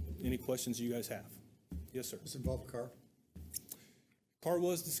 And any questions you guys have? Yes, sir. Does it involve a car? Car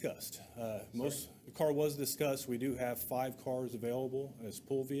was discussed. The car was discussed. We do have 5 cars available as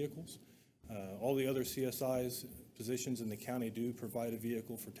pool vehicles. All the other CSI's positions in the county do provide a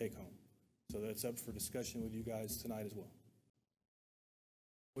vehicle for take-home. So that's up for discussion with you guys tonight as well.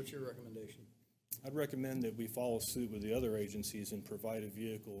 What's your recommendation? I'd recommend that we follow suit with the other agencies and provide a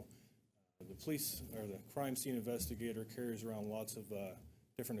vehicle. The police, or the crime scene investigator, carries around lots of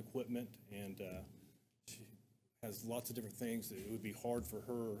different equipment, and she has lots of different things that it would be hard for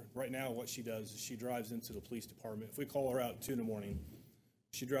her. Right now, what she does is she drives into the police department. If we call her out at 2 in the morning,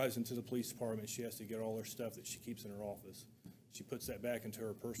 she drives into the police department. She has to get all her stuff that she keeps in her office. She puts that back into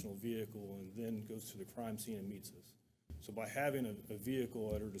her personal vehicle and then goes to the crime scene and meets us. So by having a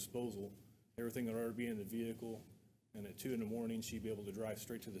vehicle at her disposal, everything would already be in the vehicle, and at 2 in the morning, she'd be able to drive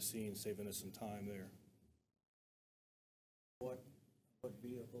straight to the scene, saving us some time there. What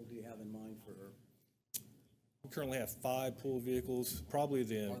vehicle do you have in mind for her? We currently have 5 pool vehicles, probably Are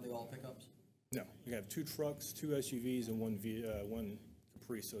they all pickups? no, we have 2 trucks, 2 SUVs, and one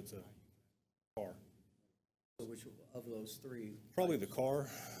Capri, so it's a car. So which of those 3? Probably the car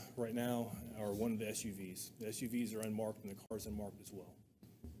right now, or one of the SUVs. The SUVs are unmarked, and the car's unmarked as well.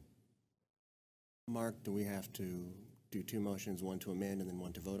 Mark, do we have to do two motions, one to amend and then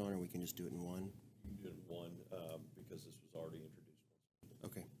one to vote on, or we can just do it in one? You can do it in one, because this was already introduced.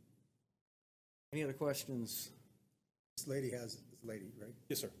 Okay. Any other questions? This lady, right?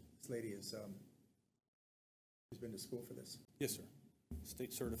 Yes, sir. This lady is, has been to school for this. Yes, sir.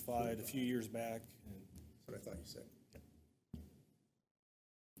 State certified a few years back, and That's what I thought you said.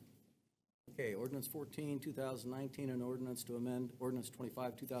 Okay, ordinance 14, 2019, an ordinance to amend ordinance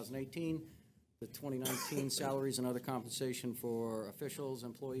 25, 2018, the 2019 salaries and other compensation for officials,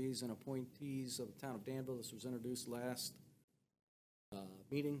 employees, and appointees of the town of Danville. This was introduced last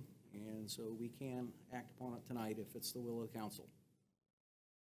meeting, and so we can act upon it tonight if it's the will of the council.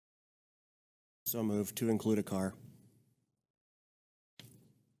 So moved to include a car.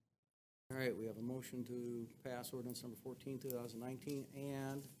 All right, we have a motion to pass ordinance number 14, 2019,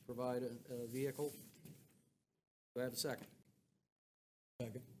 and provide a vehicle. Do I have a second?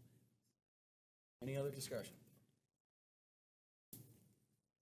 Second. Any other discussion?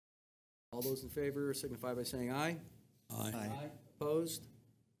 All those in favor signify by saying aye. Aye. Opposed?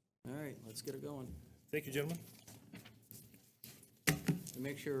 All right, let's get it going. thank you, gentlemen. And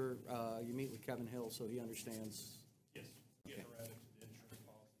make sure you meet with Kevin Hill so he understands. Yes. Okay.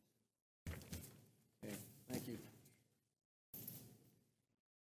 Okay, thank you.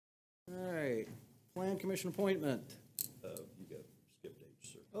 All right, Plan Commission appointment. You got skipped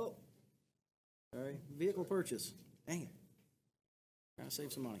H, sir. Oh, all right, vehicle purchase. Dang it. Trying to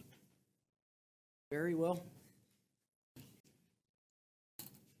save some money. Very well.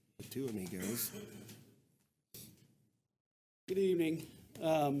 The two amigos. Good evening.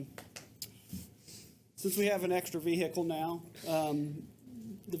 Since we have an extra vehicle now,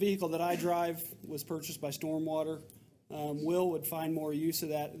 the vehicle that I drive was purchased by Stormwater. Will would find more use of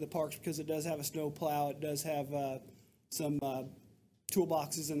that at the parks because it does have a snow plow. It does have some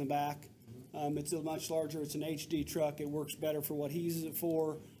toolboxes in the back. It's a much larger, it's an HD truck. It works better for what he uses it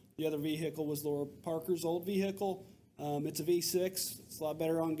for. The other vehicle was Laura Parker's old vehicle. It's a V6. It's a lot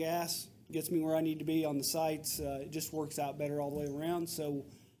better on gas. Gets me where I need to be on the sites. It just works out better all the way around. So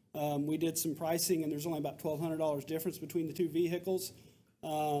we did some pricing, and there's only about $1,200 difference between the two vehicles.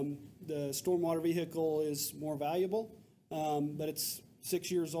 The Stormwater vehicle is more valuable, but it's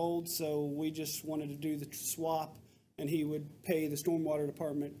 6 years old, so we just wanted to do the swap, and he would pay the Stormwater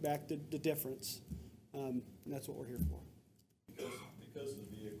department back the difference. And that's what we're here for. Because the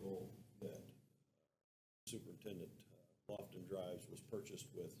vehicle that Superintendent Lofton drives was purchased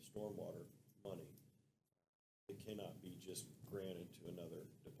with stormwater money, it cannot be just granted to another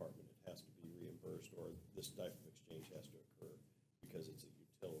department. It has to be reimbursed, or this type of exchange has to occur because it's a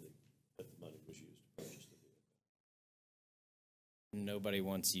utility that the money was used to purchase the vehicle. Nobody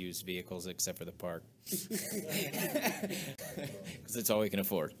wants used vehicles except for the park. Because it's all we can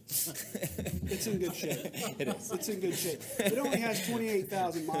afford. It's in good shape. It is. It's in good shape. It only has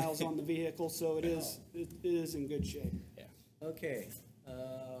 28,000 miles on the vehicle, so it is in good shape. Yeah. Okay,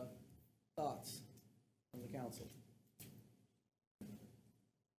 thoughts from the council?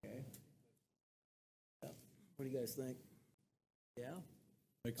 Okay. What do you guys think? Yeah?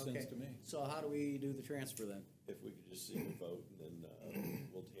 Makes sense Okay. to me. So how do we do the transfer then? If we could just see the vote, and then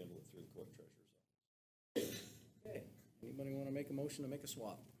we'll handle it through the court treasurer's office. Okay, anybody want to make a motion to make a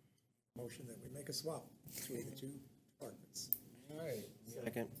swap? Motion that we make a swap between the two departments. All right.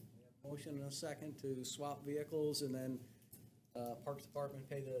 Second. Motion and a second to swap vehicles, and then Parks Department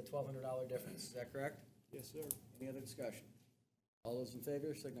pay the $1,200 difference. Is that correct? Yes, sir. Any other discussion? All those in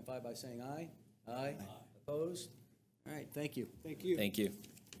favor signify by saying aye. Aye. Opposed? All right, thank you. Thank you. Thank you.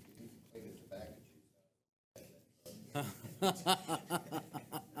 I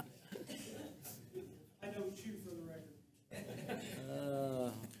don't chew for the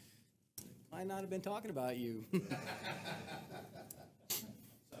record. Might not have been talking about you.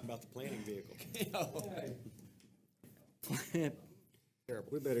 About the planning vehicle. Terrible.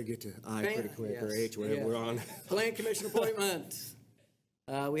 We better get to I pretty quick, or Yes, H, whatever yes. we're on. Plan Commission appointment.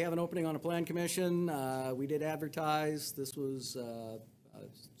 We have an opening on a Plan Commission. We did advertise. This was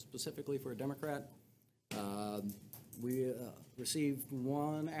specifically for a Democrat. We received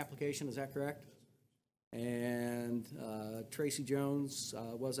one application, is that correct? And Tracy Jones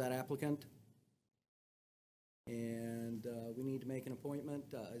was that applicant. And we need to make an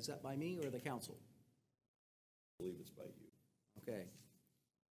appointment. Is that by me or the council? I believe it's by you. Okay.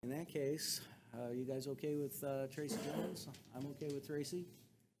 In that case, you guys okay with Tracy Jones? I'm okay with Tracy.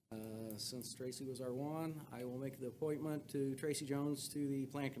 Since Tracy was our one, I will make the appointment to Tracy Jones to the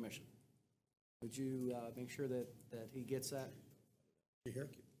Plan Commission. Would you make sure that he gets that? You here?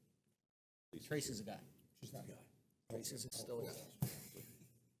 Tracy's a guy. She's not a guy. Tracy's still a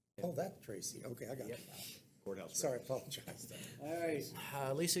guy. Oh, that Tracy. Okay, I got it. Courthouse. Sorry, I apologize. All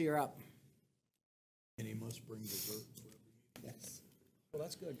right, Lisa, you're up. And he must bring dessert. Yes. Well,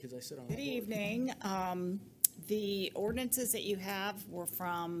 that's good, because I sit on. Good evening. The ordinances that you have were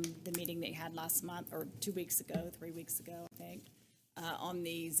from the meeting that you had last month, or 2 weeks ago, 3 weeks ago, I think, on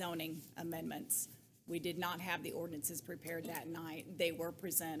the zoning amendments. We did not have the ordinances prepared that night. They were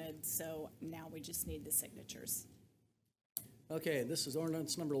presented, so now we just need the signatures. Okay, this is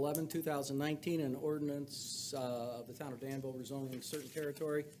ordinance number 11, 2019, an ordinance of the town of Danville rezoning certain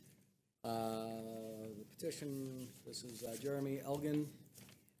territory. The petition, this is Jeremy Elgin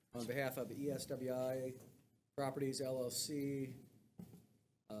on behalf of ESWI Properties LLC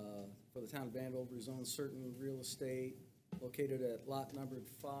for the town of Danville, rezone certain real estate located at lot numbered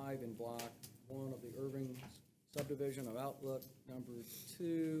 5 in block 1 of the Irving subdivision of Outlook number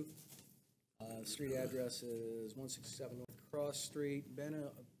 2. Street address is 167 North Cross Street.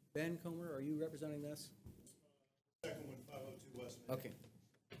 Ben Comer, are you representing this? Second one, 502 West Main. Okay.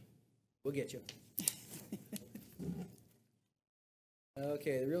 We'll get you.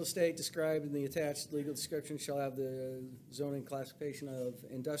 Okay, the real estate described in the attached legal description shall have the zoning classification of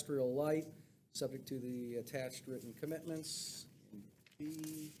industrial light, subject to the attached written commitments in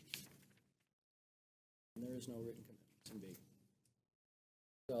B. And there is no written commitments in B.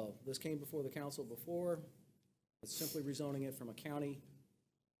 So this came before the council before. It's simply rezoning it from a county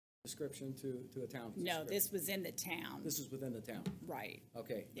description to a town No, description. this was in the town. This is within the town. Right,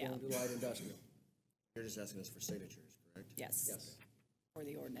 Okay, Yeah. going to light industrial. You're just asking us for signatures, correct? yes, Yes. for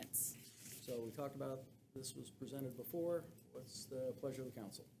the ordinance. So we talked about, this was presented before. What's the pleasure of the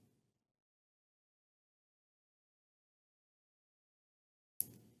council?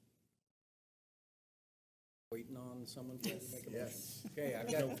 Waiting on someone to make a motion. Yes. Okay,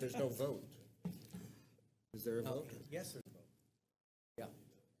 I've got, There's no vote. Is there a vote? yes, there's a vote. Yeah.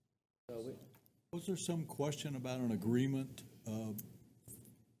 So we, Was there some question about an agreement on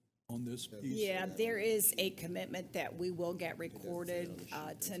this piece? Yeah, there is a commitment that we will get recorded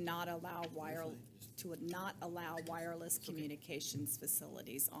to not allow wireless communications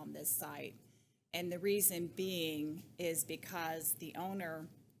facilities on this site. And the reason being is because the owner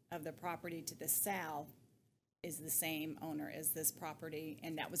of the property to the south is the same owner as this property,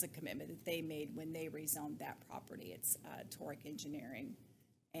 and that was a commitment that they made when they rezoned that property. It's Toric Engineering.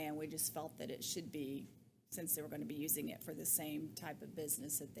 And we just felt that it should be, since they were going to be using it for the same type of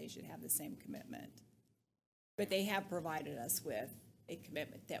business, that they should have the same commitment. But they have provided us with a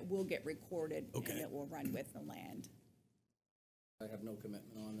commitment that will get recorded and Okay. it will run with the land. I have no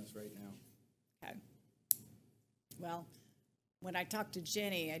commitment on this right now. Okay. Well, when I talked to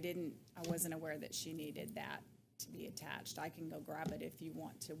Jenny, I wasn't aware that she needed that to be attached. I can go grab it if you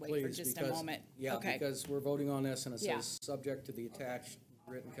want to wait for Please, just a because- moment. Yeah, Okay. because we're voting on this and it Yeah. says, subject to the attached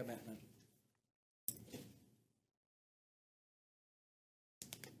written commitment.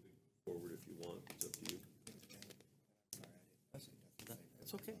 Forward if you want, it's up to you.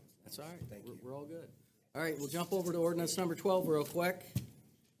 That's okay. That's all right. Thank you. We're all good. All right, we'll jump over to ordinance number 12 real quick.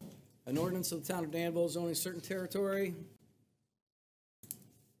 An ordinance of the town of Danville zoning certain territory.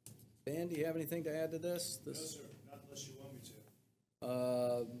 Ben, do you have anything to add to this? No, sir, not unless you want me to.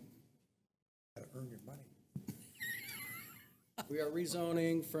 Gotta earn your money. We are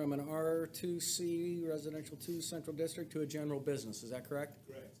rezoning from an R2C residential 2 central district to a general business. Is that correct?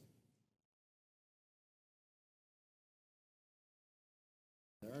 Correct.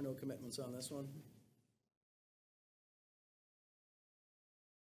 There are no commitments on this one.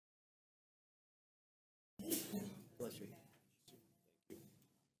 Bless you.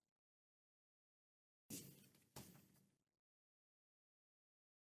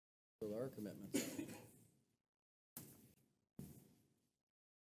 So there are commitments.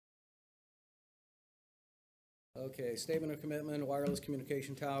 Okay, statement of commitment, wireless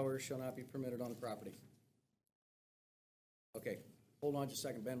communication towers shall not be permitted on the property. Okay, hold on just a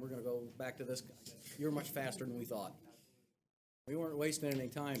second, Ben, we're gonna go back to this. You're much faster than we thought. We weren't wasting any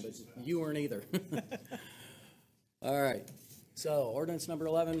time, but you weren't either. All right, so ordinance number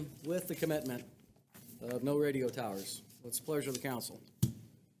 11 with the commitment of no radio towers. What's the pleasure of the council? Do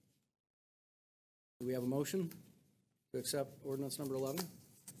we have a motion to accept ordinance number 11?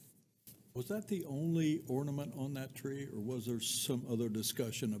 Was that the only ornament on that tree, or was there some other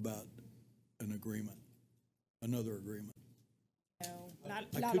discussion about an agreement, another agreement? No, I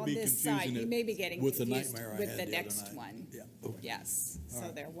not could on be this side. confusing You it may be getting with the confused nightmare I with had the the other next night. one. Yeah, okay. Yes, All so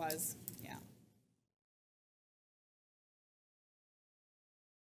right. there was, yeah.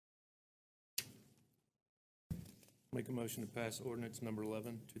 Make a motion to pass ordinance number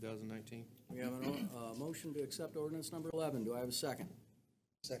 11, 2019. We have a motion to accept ordinance number 11. Do I have a second?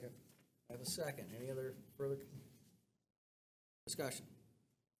 Second. I have a second. Any other further discussion?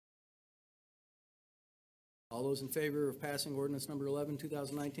 All those in favor of passing ordinance number 11,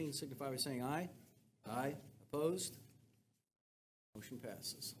 2019, signify by saying aye. Aye. Opposed? Motion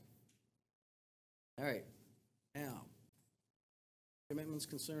passes. All right. Now, commitments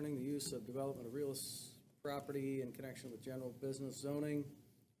concerning the use of development of real property in connection with general business zoning.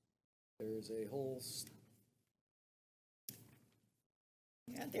 There's a whole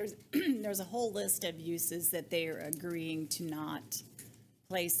Yeah, there's a whole list of uses that they are agreeing to not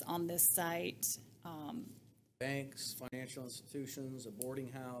place on this site. banks, financial institutions, a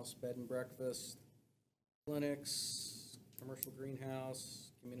boarding house, bed and breakfast, clinics, commercial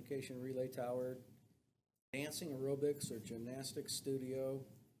greenhouse, communication relay tower, dancing, aerobics, or gymnastics studio,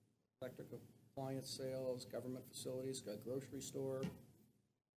 electric appliance sales, government facilities, got grocery store,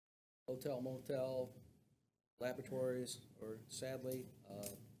 hotel, motel, laboratories, or sadly,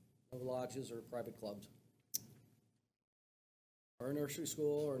 no lodges or private clubs. Or a nursery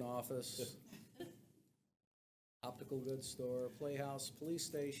school or an office, optical goods store, playhouse, police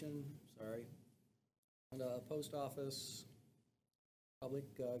station, sorry, and a post office, public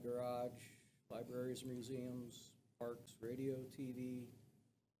garage, libraries, museums, parks, radio, TV,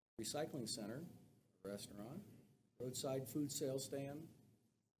 recycling center, restaurant, roadside food sales stand,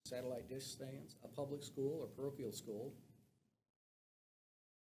 satellite dish stands, a public school or parochial school,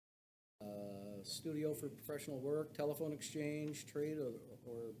 studio for professional work, telephone exchange, trade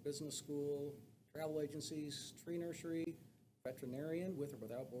or business school, travel agencies, tree nursery, veterinarian with or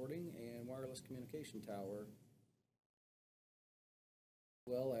without boarding, and wireless communication tower,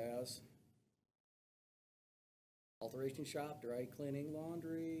 as well as alteration shop, dry cleaning,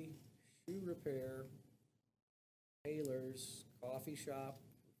 laundry, shoe repair, tailors, coffee shop,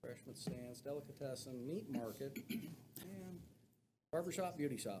 refreshment stands, delicatessen, meat market, and barber shop,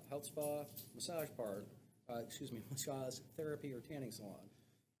 beauty shop, health spa, massage massage therapy or tanning salon.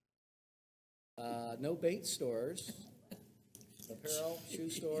 No bait stores, apparel, shoe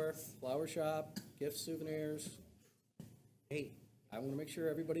store, flower shop, gift souvenirs. Hey, I want to make sure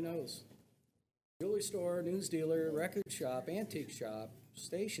everybody knows. Jewelry store, news dealer, record shop, antique shop,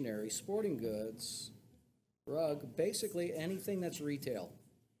 stationery, sporting goods, rug, basically anything that's retail.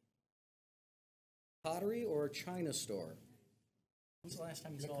 Pottery or a china store. When's the last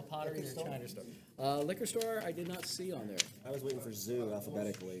time you saw a pottery or a china store? Liquor store, I did not see on there. I was waiting for zoo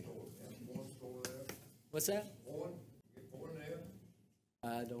alphabetically. What's that?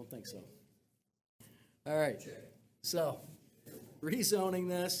 I don't think so. All right, so rezoning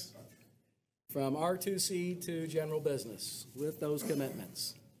this from R2C to general business with those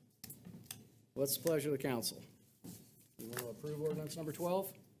commitments. What's the pleasure of the council? You want to approve ordinance number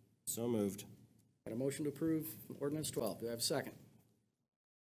 12? So moved. Got a motion to approve ordinance 12. Do I have a second?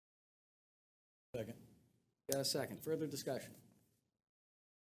 Second. Got a second. Further discussion?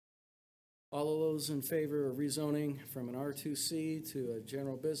 All of those in favor of rezoning from an R2C to a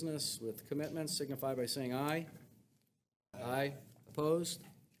general business with commitments signify by saying aye. Aye. Opposed?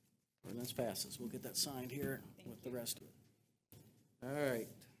 Ordinance passes. We'll get that signed here with the rest of it. All right.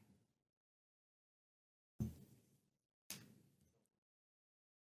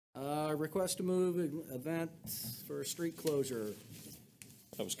 Request to move event for a street closure.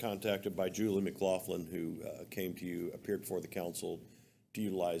 I was contacted by Julie McLaughlin, who came to you, appeared before the council to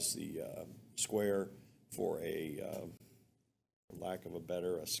utilize the square for for lack of a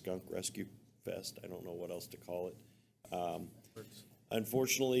better, a skunk rescue fest. I don't know what else to call it.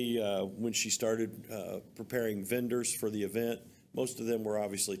 Unfortunately, when she started preparing vendors for the event, most of them were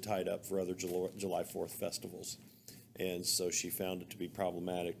obviously tied up for other July 4th festivals. And so she found it to be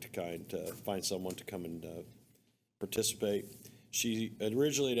problematic to find someone to come and participate. She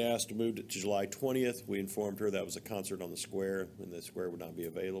originally had asked to move it to July 20th. We informed her that was a concert on the square and the square would not be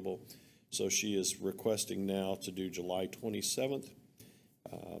available. So she is requesting now to do July 27th.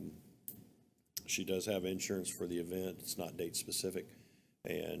 She does have insurance for the event. It's not date specific.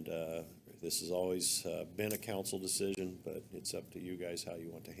 And this has always been a council decision, but it's up to you guys how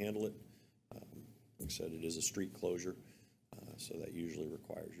you want to handle it. Like I said, it is a street closure, so that usually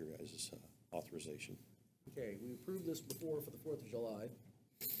requires your guys' authorization. Okay, we approved this before for the 4th of July.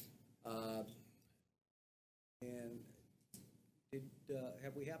 And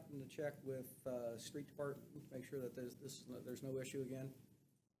have we happened to check with street department to make sure that there's no issue again?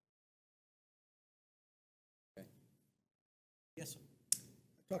 Okay. Yes, sir.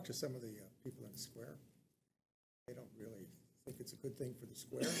 I talked to some of the people in the square. They don't really think it's a good thing for the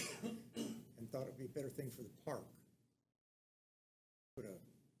square and thought it'd be a better thing for the park. Put it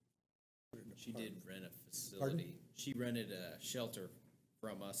in the She park. did rent a facility. Pardon? She rented a shelter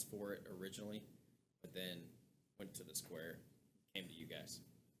from us for it originally, but then went to the square, came to you guys.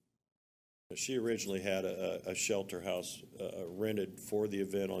 She originally had a shelter house rented for the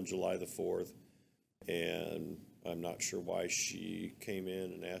event on July the 4th, and I'm not sure why she came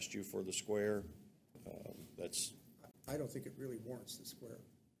in and asked you for the square. That's, I don't think it really warrants the square.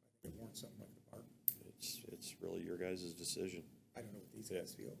 I think it warrants something like the park. it's really your guys' decision. I don't know what these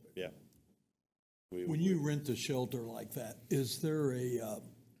guys feel, but. Yeah. When you rent a shelter like that, is there a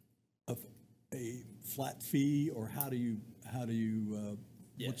flat fee, or how do you,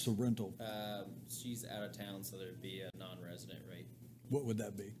 what's the rental? She's out of town, so there'd be a non-resident rate. What would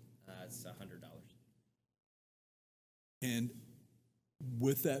that be? It's $100. And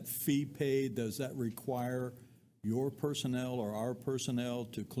with that fee paid, does that require your personnel or our personnel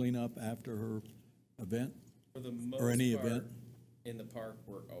to clean up after her event? For the most Or any part, event? in the park,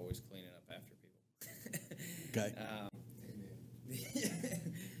 we're always cleaning up after people. Okay.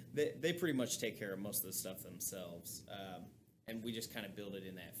 They pretty much take care of most of the stuff themselves. And we just kind of build it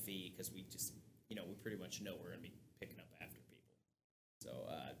in that fee because we just, we pretty much know we're going to be picking up after people. So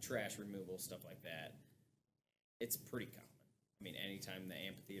trash removal, stuff like that, it's pretty common. I mean, anytime the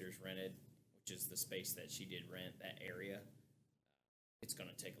amphitheater's rented, which is the space that she did rent, that area, it's going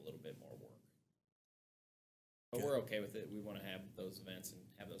to take a little bit more work. But we're okay with it. We want to have those events and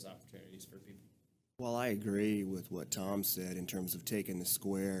have those opportunities for people. Well, I agree with what Tom said in terms of taking the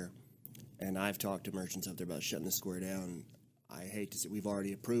square, and I've talked to merchants up there about shutting the square down. I hate to say, we've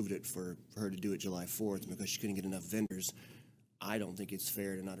already approved it for her to do it July 4th because she couldn't get enough vendors. I don't think it's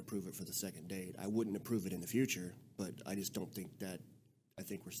fair to not approve it for the second date. I wouldn't approve it in the future, but I just don't think that,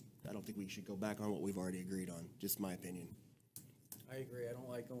 I don't think we should go back on what we've already agreed on, just my opinion. I agree. I don't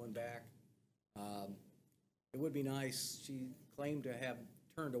like going back. It would be nice. She claimed to have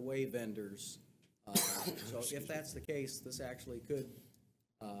turned away vendors. So if that's the case, this actually could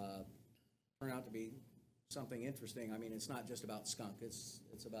turn out to be something interesting. I mean, it's not just about skunk. It's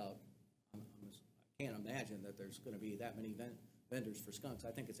about, I can't imagine that there's going to be that many vendors for skunks.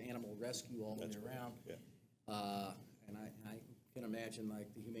 I think it's animal rescue all the way around. Yeah. And I can imagine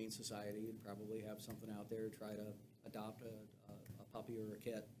like the Humane Society would probably have something out there, try to adopt a puppy or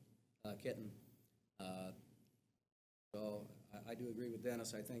a kitten. So I do agree with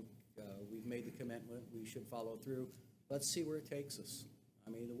Dennis. I think we've made the commitment. We should follow through. Let's see where it takes us. I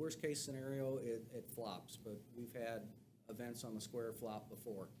mean, the worst case scenario, it flops, but we've had events on the square flop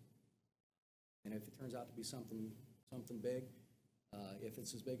before. And if it turns out to be something big, if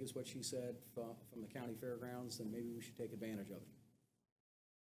it's as big as what she said from the county fairgrounds, then maybe we should take advantage of it.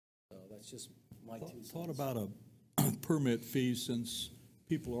 So that's just my 2 cents. Thought about a permit fee, since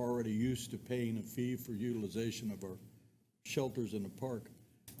people are already used to paying a fee for utilization of our shelters in the park.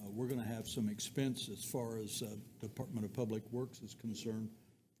 We're going to have some expense as far as Department of Public Works is concerned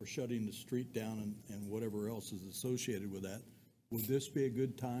for shutting the street down and whatever else is associated with that. Would this be a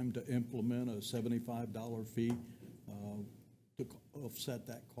good time to implement a $75 fee to offset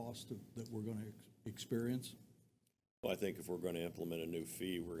that cost that we're going to experience? Well, I think if we're going to implement a new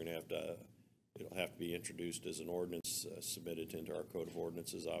fee, we're going to have to, it'll have to be introduced as an ordinance, submitted into our code of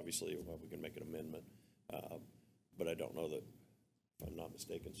ordinances. Obviously, we can make an amendment. But I don't know that, if I'm not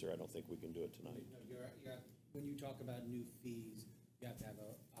mistaken, sir, I don't think we can do it tonight. No, when you talk about new fees, you have to have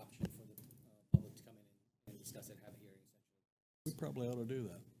an option for the public to come in and discuss it, have a hearing essentially. We probably ought to do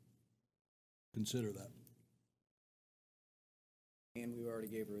that. Consider that. And we already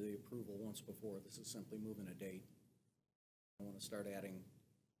gave her the approval once before. This is simply moving a date. I want to start adding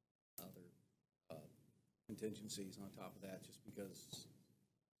other contingencies on top of that, just because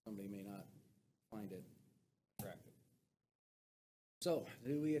somebody may not find it attractive. So,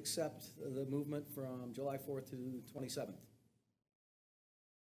 do we accept the movement from July 4th to 27th?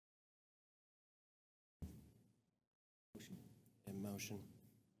 In motion.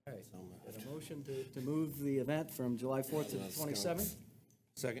 All right, So moved. got a motion to move the event from July 4th to the 27th?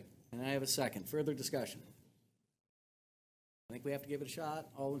 Second. And I have a second. Further discussion? I think we have to give it a shot.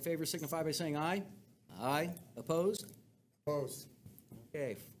 All in favor signify by saying aye. Aye. Opposed? Opposed.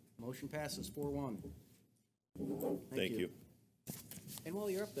 Okay, motion passes 4-1. Thank you. And while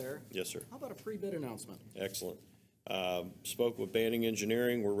you're up there. Yes, sir. How about a pre-bid announcement? Excellent. Spoke with Banning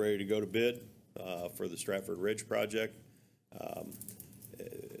Engineering. We're ready to go to bid for the Stratford Ridge project.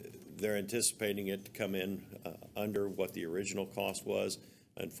 They're anticipating it to come in under what the original cost was.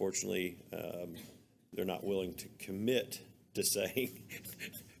 Unfortunately, they're not willing to commit to saying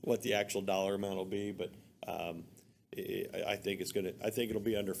what the actual dollar amount will be, but I think it'll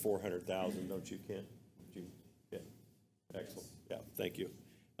be under 400,000, don't you, Ken? Yeah. Excellent. Yeah, thank you.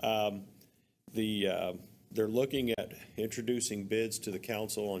 They're looking at introducing bids to the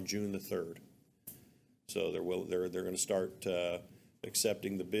council on June the 3rd. So they're going to start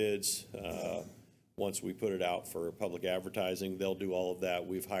accepting the bids. Once we put it out for public advertising, they'll do all of that.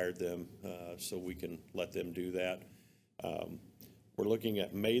 We've hired them so we can let them do that. We're looking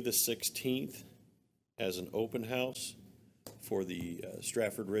at May the 16th as an open house for the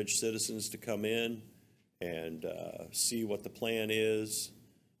Stratford Ridge citizens to come in and see what the plan is,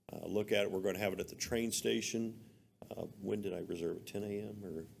 look at it. We're going to have it at the train station. When did I reserve it, 10 a.m.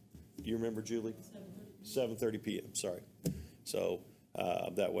 or do you remember, Julie? 7:30 p.m., sorry. So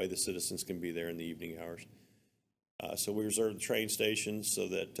that way the citizens can be there in the evening hours. So we reserve the train station so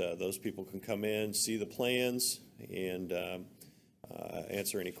that those people can come in, see the plans, and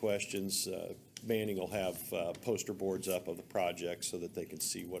answer any questions. Manning will have poster boards up of the project so that they can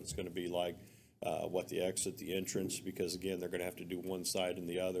see what it's going to be like, what the exit, the entrance, because again, they're going to have to do one side and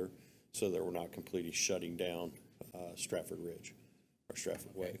the other so that we're not completely shutting down Stratford Ridge or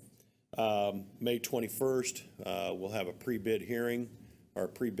Stratford Way. May 21st, we'll have a pre-bid hearing or a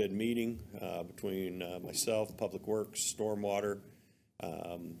pre-bid meeting between myself, Public Works, Stormwater,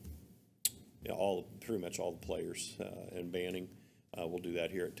 pretty much all the players and Banning. We'll do that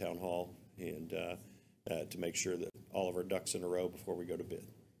here at Town Hall and to make sure that all of our ducks in a row before we go to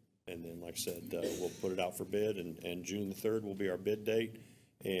bid. And then, like I said, we'll put it out for bid, and June the 3rd will be our bid date.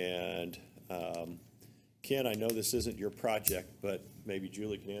 And Ken, I know this isn't your project, but maybe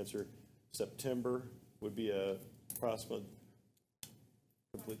Julie can answer. September would be a approximate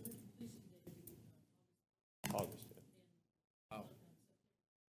complete August. Yeah. Wow.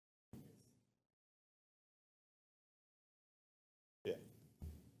 Yeah.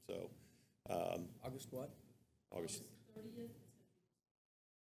 So August what? August.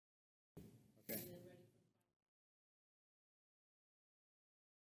 Okay.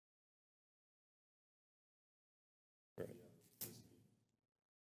 Right.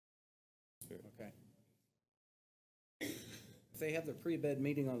 Okay. If they have their pre-bid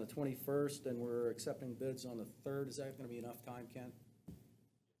meeting on the 21st and we're accepting bids on the 3rd, is that going to be enough time, Ken?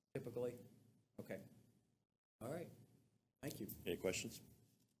 Typically? Okay. All right. Thank you. Any questions?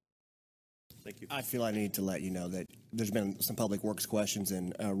 Thank you. I feel I need to let you know that there's been some public works questions,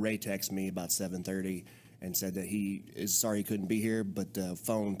 and Ray texted me about 7:30 and said that he is sorry he couldn't be here, but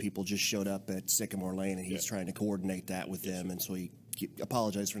phone people just showed up at Sycamore Lane, and he's trying to coordinate that with them, and so he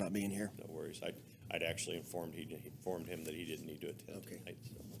apologized for not being here. No worries. I'd actually informed him that he didn't need to attend tonight.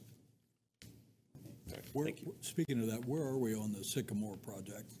 So. All right, thank you. Speaking of that, where are we on the Sycamore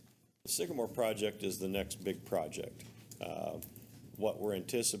project? The Sycamore project is the next big project. What we're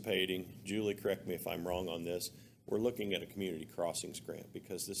anticipating, Julie, correct me if I'm wrong on this, we're looking at a community crossings grant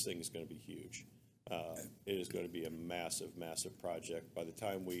because this thing is going to be huge. It is going to be a massive, massive project. By the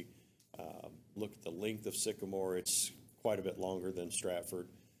time we look at the length of Sycamore, it's quite a bit longer than Stratford.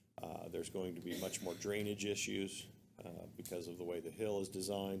 There's going to be much more drainage issues because of the way the hill is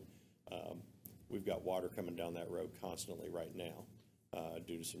designed. We've got water coming down that road constantly right now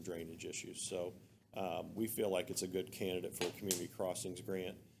due to some drainage issues. So we feel like it's a good candidate for a community crossings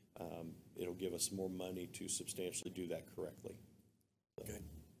grant. It'll give us more money to substantially do that correctly. So, okay.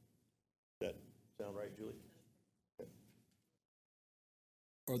 Does that sound right, Julie? Okay.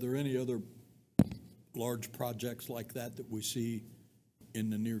 Are there any other large projects like that that we see in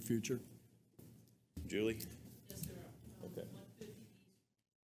the near future? Julie? Yes, sir. Okay. 150 East.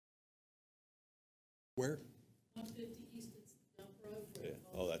 Where? 150 East, it's Dump Road. Yeah.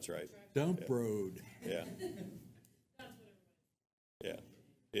 Oh, that's right. Dump Road. Yeah. That's what everybody. Yeah.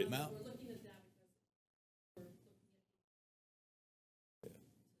 We're looking at that because we're looking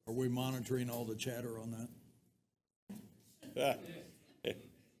at. Are we monitoring all the chatter on that?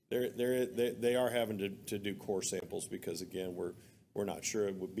 They are having to do core samples because again, we're not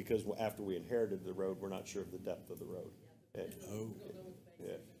sure because after we inherited the road, we're not sure of the depth of the road.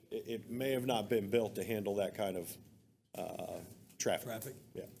 Yeah, it may have not been built to handle that kind of traffic. Traffic?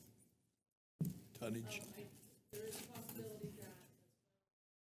 Yeah. Tonnage? There is a possibility that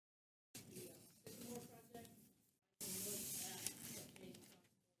the Sycamore project, I can look at what Katie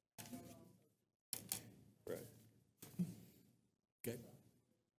talked about also. Right. Okay.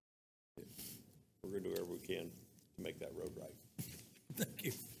 We're going to do whatever we can to make that road right. Thank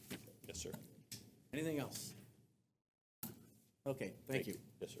you. Yes, sir. Anything else? Okay, thank you.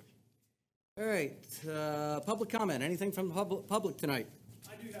 Yes, sir. All right, public comment. Anything from the public tonight?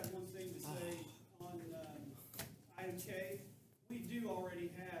 I do have one thing to say on item K. We do already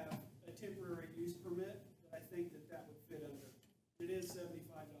have a temporary use permit that I think that would fit under. It is $75.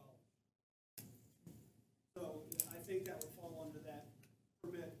 So I think that would fall under that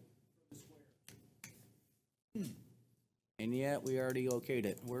permit for the square. And yet, we already okayed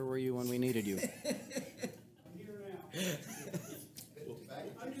it. Where were you when we needed you? I'm here now.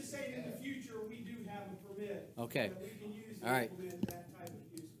 I'm just saying, in the future, we do have a permit. Okay. That we can use to All right. implement that type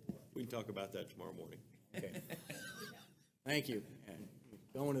of use for. We can talk about that tomorrow morning. Okay. Thank you. And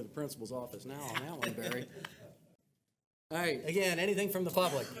going to the principal's office now on that one, Barry. All right, again, anything from the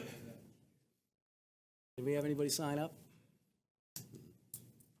public? Did we have anybody sign up?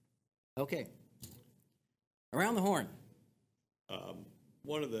 Okay. Around the horn.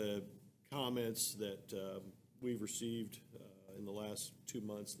 One of the comments that we've received in the last 2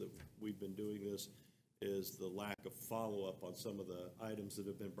 months that we've been doing this is the lack of follow-up on some of the items that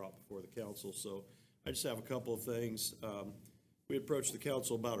have been brought before the council. So I just have a couple of things. We approached the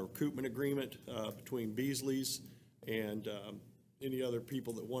council about a recoupment agreement between Beasley's and any other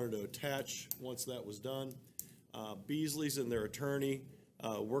people that wanted to attach once that was done. Beasley's and their attorney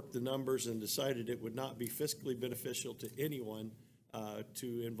worked the numbers and decided it would not be fiscally beneficial to anyone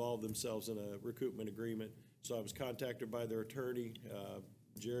to involve themselves in a recoupment agreement. So I was contacted by their attorney.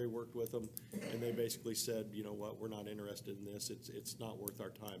 Jerry worked with them, and they basically said, you know what, we're not interested in this. It's not worth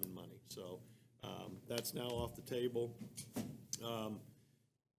our time and money. So that's now off the table.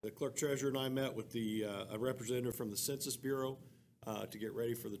 The clerk treasurer and I met with a representative from the Census Bureau to get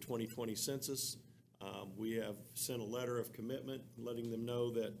ready for the 2020 census. We have sent a letter of commitment, letting them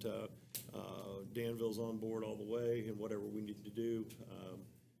know that Danville's on board all the way and whatever we need to do.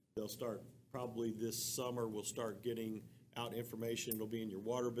 They'll start probably this summer. We'll start getting out information. It'll be in your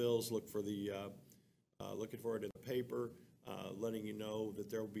water bills. Look for looking for it in the paper, letting you know that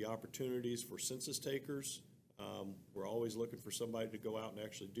there will be opportunities for census takers. We're always looking for somebody to go out and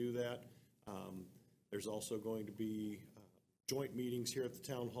actually do that. There's also going to be joint meetings here at the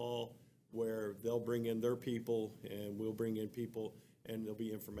town hall where they'll bring in their people and we'll bring in people, and there'll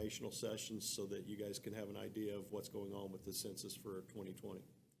be informational sessions so that you guys can have an idea of what's going on with the census for 2020.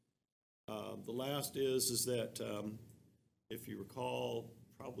 The last is that if you recall,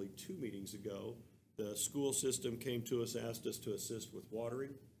 probably 2 meetings ago, the school system came to us, asked us to assist with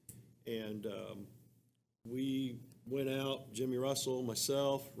watering, and we went out, Jimmy Russell,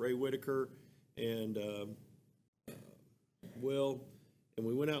 myself, Ray Whitaker, and Will, and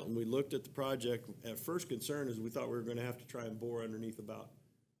we went out and we looked at the project. At first concern is we thought we were going to have to try and bore underneath about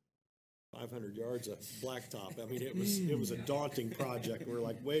 500 yards of blacktop. I mean, it was a daunting project. We were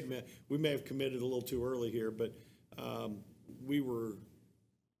like, wait a minute, we may have committed a little too early here, but we were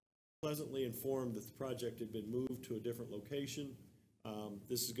pleasantly informed that the project had been moved to a different location.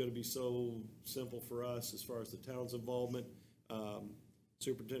 This is going to be so simple for us as far as the town's involvement.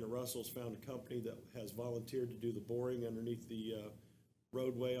 Superintendent Russell's found a company that has volunteered to do the boring underneath the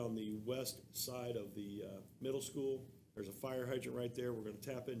roadway on the west side of the middle school. There's a fire hydrant right there. We're going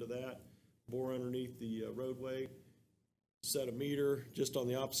to tap into that, bore underneath the roadway, set a meter just on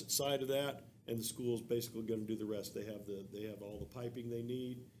the opposite side of that, and the school's basically going to do the rest. They have all the piping they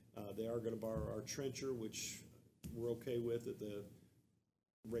need. They are going to borrow our trencher, which we're okay with at the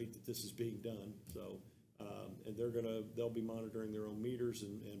rate that this is being done. So, and they'll be monitoring their own meters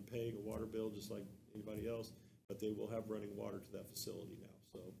and paying a water bill just like anybody else, but they will have running water to that facility now.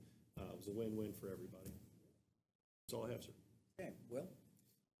 So it was a win-win for everybody. That's all I have, sir. Okay, Will?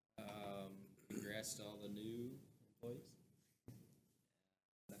 Congrats to all the new employees.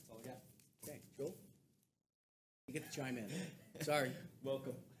 That's all I got. Okay, Joel? You get to chime in. Sorry.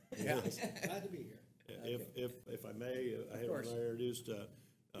 Welcome. Yeah. Glad to be here. If I may, I haven't course. introduced,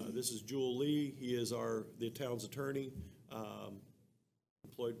 this is Jewel Lee. He is the town's attorney,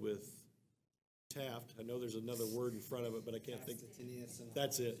 employed with Taft. I know there's another word in front of it, but I can't think.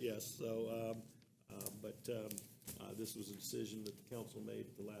 That's it, yes. So, this was a decision that the council made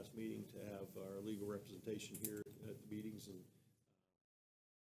at the last meeting to have our legal representation here at the meetings, and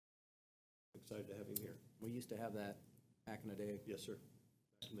excited to have him here. We used to have that back in the day. Yes, sir.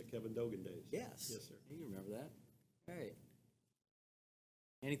 Back in the Kevin Dogan days. Yes. Yes, sir. You remember that. All right.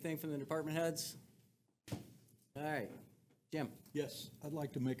 Anything from the department heads? All right. Jim? Yes, I'd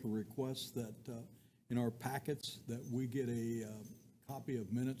like to make a request that in our packets, that we get a copy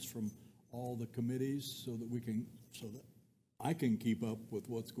of minutes from all the committees so that I can keep up with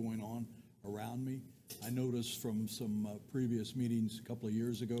what's going on around me. I noticed from some previous meetings a couple of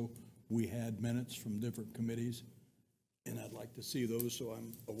years ago, we had minutes from different committees, and I'd like to see those so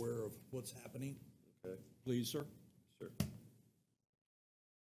I'm aware of what's happening. Okay. Please, sir. Sure.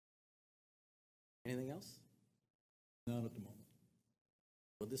 Anything else? Not at the moment.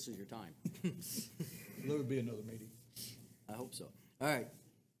 Well, this is your time. There would be another meeting. I hope so. All right.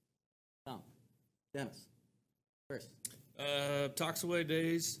 Tom? Dennis? Chris? Talks Away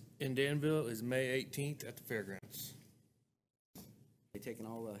Days in Danville is May 18th at the fairgrounds. They taking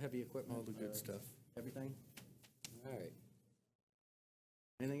all the heavy equipment? All the good stuff. Everything? All right.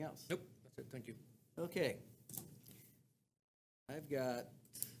 Anything else? Nope, that's it, thank you. Okay. I've got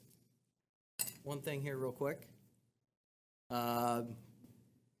one thing here real quick. To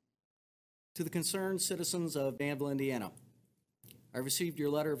the concerned citizens of Danville, Indiana, I received your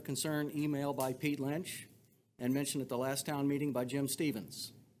letter of concern email by Pete Lynch and mentioned at the last town meeting by Jim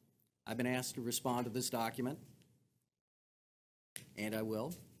Stevens. I've been asked to respond to this document, and I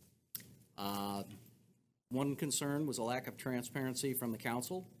will. One concern was a lack of transparency from the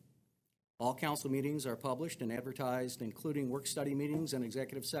council. All council meetings are published and advertised, including work-study meetings and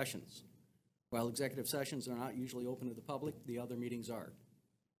executive sessions. While executive sessions are not usually open to the public, the other meetings are.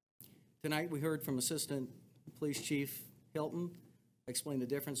 Tonight, we heard from Assistant Police Chief Hilton explain the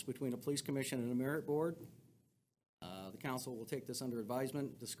difference between a police commission and a merit board. The council will take this under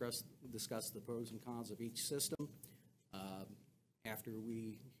advisement, discuss the pros and cons of each system after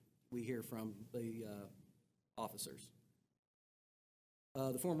we hear from the officers.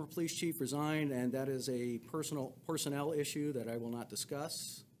 The former police chief resigned, and that is a personnel issue that I will not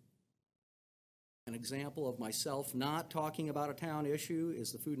discuss. An example of myself not talking about a town issue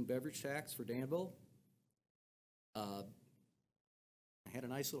is the food and beverage tax for Danville. I had a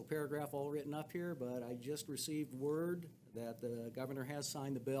nice little paragraph all written up here, but I just received word that the governor has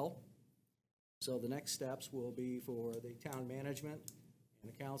signed the bill. So the next steps will be for the town management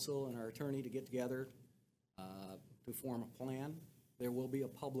and the council and our attorney to get together to form a plan. There will be a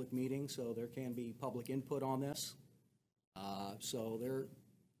public meeting, so there can be public input on this. I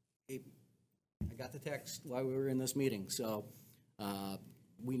got the text while we were in this meeting, so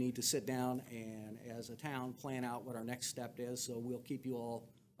we need to sit down and, as a town, plan out what our next step is, so we'll keep you all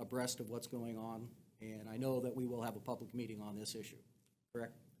abreast of what's going on, and I know that we will have a public meeting on this issue,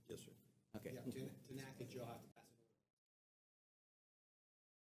 correct? Yes, sir. Okay. Yeah, to enact it, you'll have to pass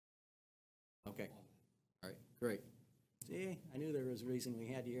it Okay. All right, great. See, I knew there was a reason we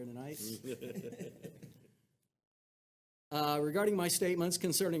had you here tonight. Regarding my statements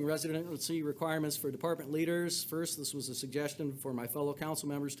concerning residency requirements for department leaders, first, this was a suggestion for my fellow council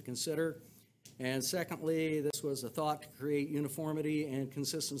members to consider. And secondly, this was a thought to create uniformity and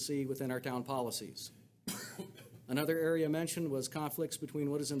consistency within our town policies. Another area mentioned was conflicts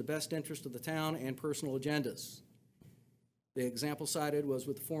between what is in the best interest of the town and personal agendas. The example cited was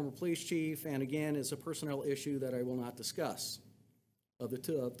with the former police chief, and again, is a personnel issue that I will not discuss. Of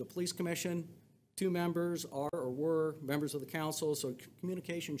the police commission, 2 members are or were members of the council, so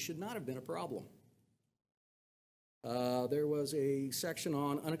communication should not have been a problem. There was a section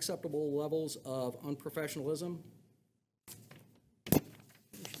on unacceptable levels of unprofessionalism. There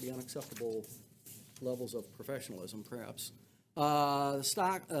should be unacceptable levels of professionalism, perhaps.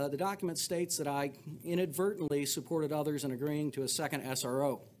 The document states that I inadvertently supported others in agreeing to a second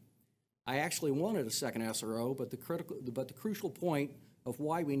SRO. I actually wanted a second SRO, but the crucial point of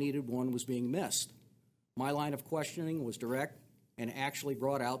why we needed one was being missed. My line of questioning was direct and actually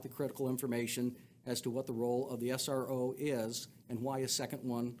brought out the critical information as to what the role of the SRO is and why a second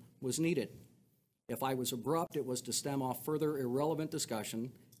one was needed. If I was abrupt, it was to stem off further irrelevant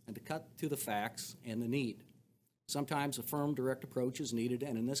discussion and to cut to the facts and the need. Sometimes a firm, direct approach is needed,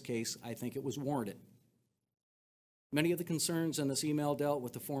 and in this case, I think it was warranted. Many of the concerns in this email dealt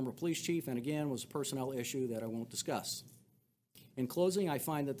with the former police chief, and again, was a personnel issue that I won't discuss. In closing, I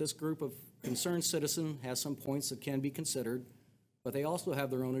find that this group of concerned citizens has some points that can be considered, but they also have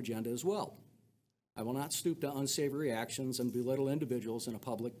their own agenda as well. I will not stoop to unsavory actions and belittle individuals in a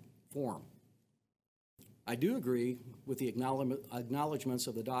public forum. I do agree with the acknowledgments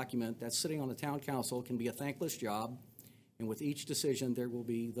of the document that sitting on the town council can be a thankless job, and with each decision, there will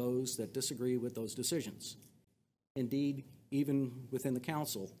be those that disagree with those decisions. Indeed, even within the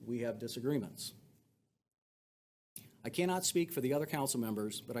council, we have disagreements. I cannot speak for the other council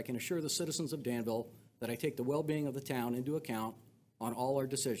members, but I can assure the citizens of Danville that I take the well-being of the town into account on all our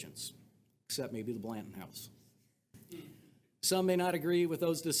decisions, except maybe the Blanton House. Some may not agree with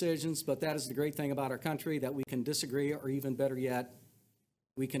those decisions, but that is the great thing about our country, that we can disagree, or even better yet,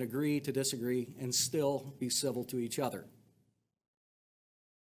 we can agree to disagree and still be civil to each other.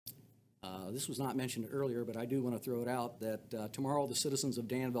 This was not mentioned earlier, but I do want to throw it out that tomorrow the citizens of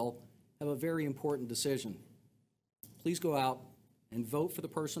Danville have a very important decision. Please go out and vote for the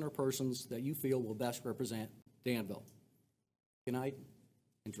person or persons that you feel will best represent Danville. Good night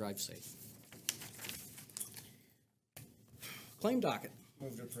and drive safe. Claim docket.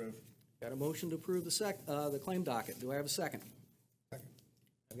 Move to approve. Got a motion to approve the claim docket. Do I have a second? Second.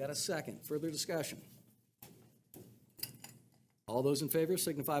 I've got a second. Further discussion? All those in favor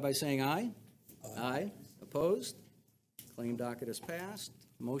signify by saying aye. Aye. Opposed? Claim docket is passed.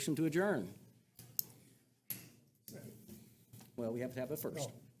 Motion to adjourn. Well, we have to have a first.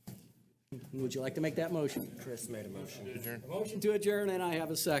 Would you like to make that motion? Chris made a motion. A motion to adjourn, and I have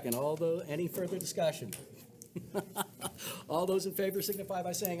a second. Any further discussion? All those in favor signify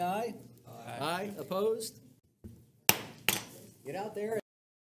by saying aye. Aye. Opposed? Get out there and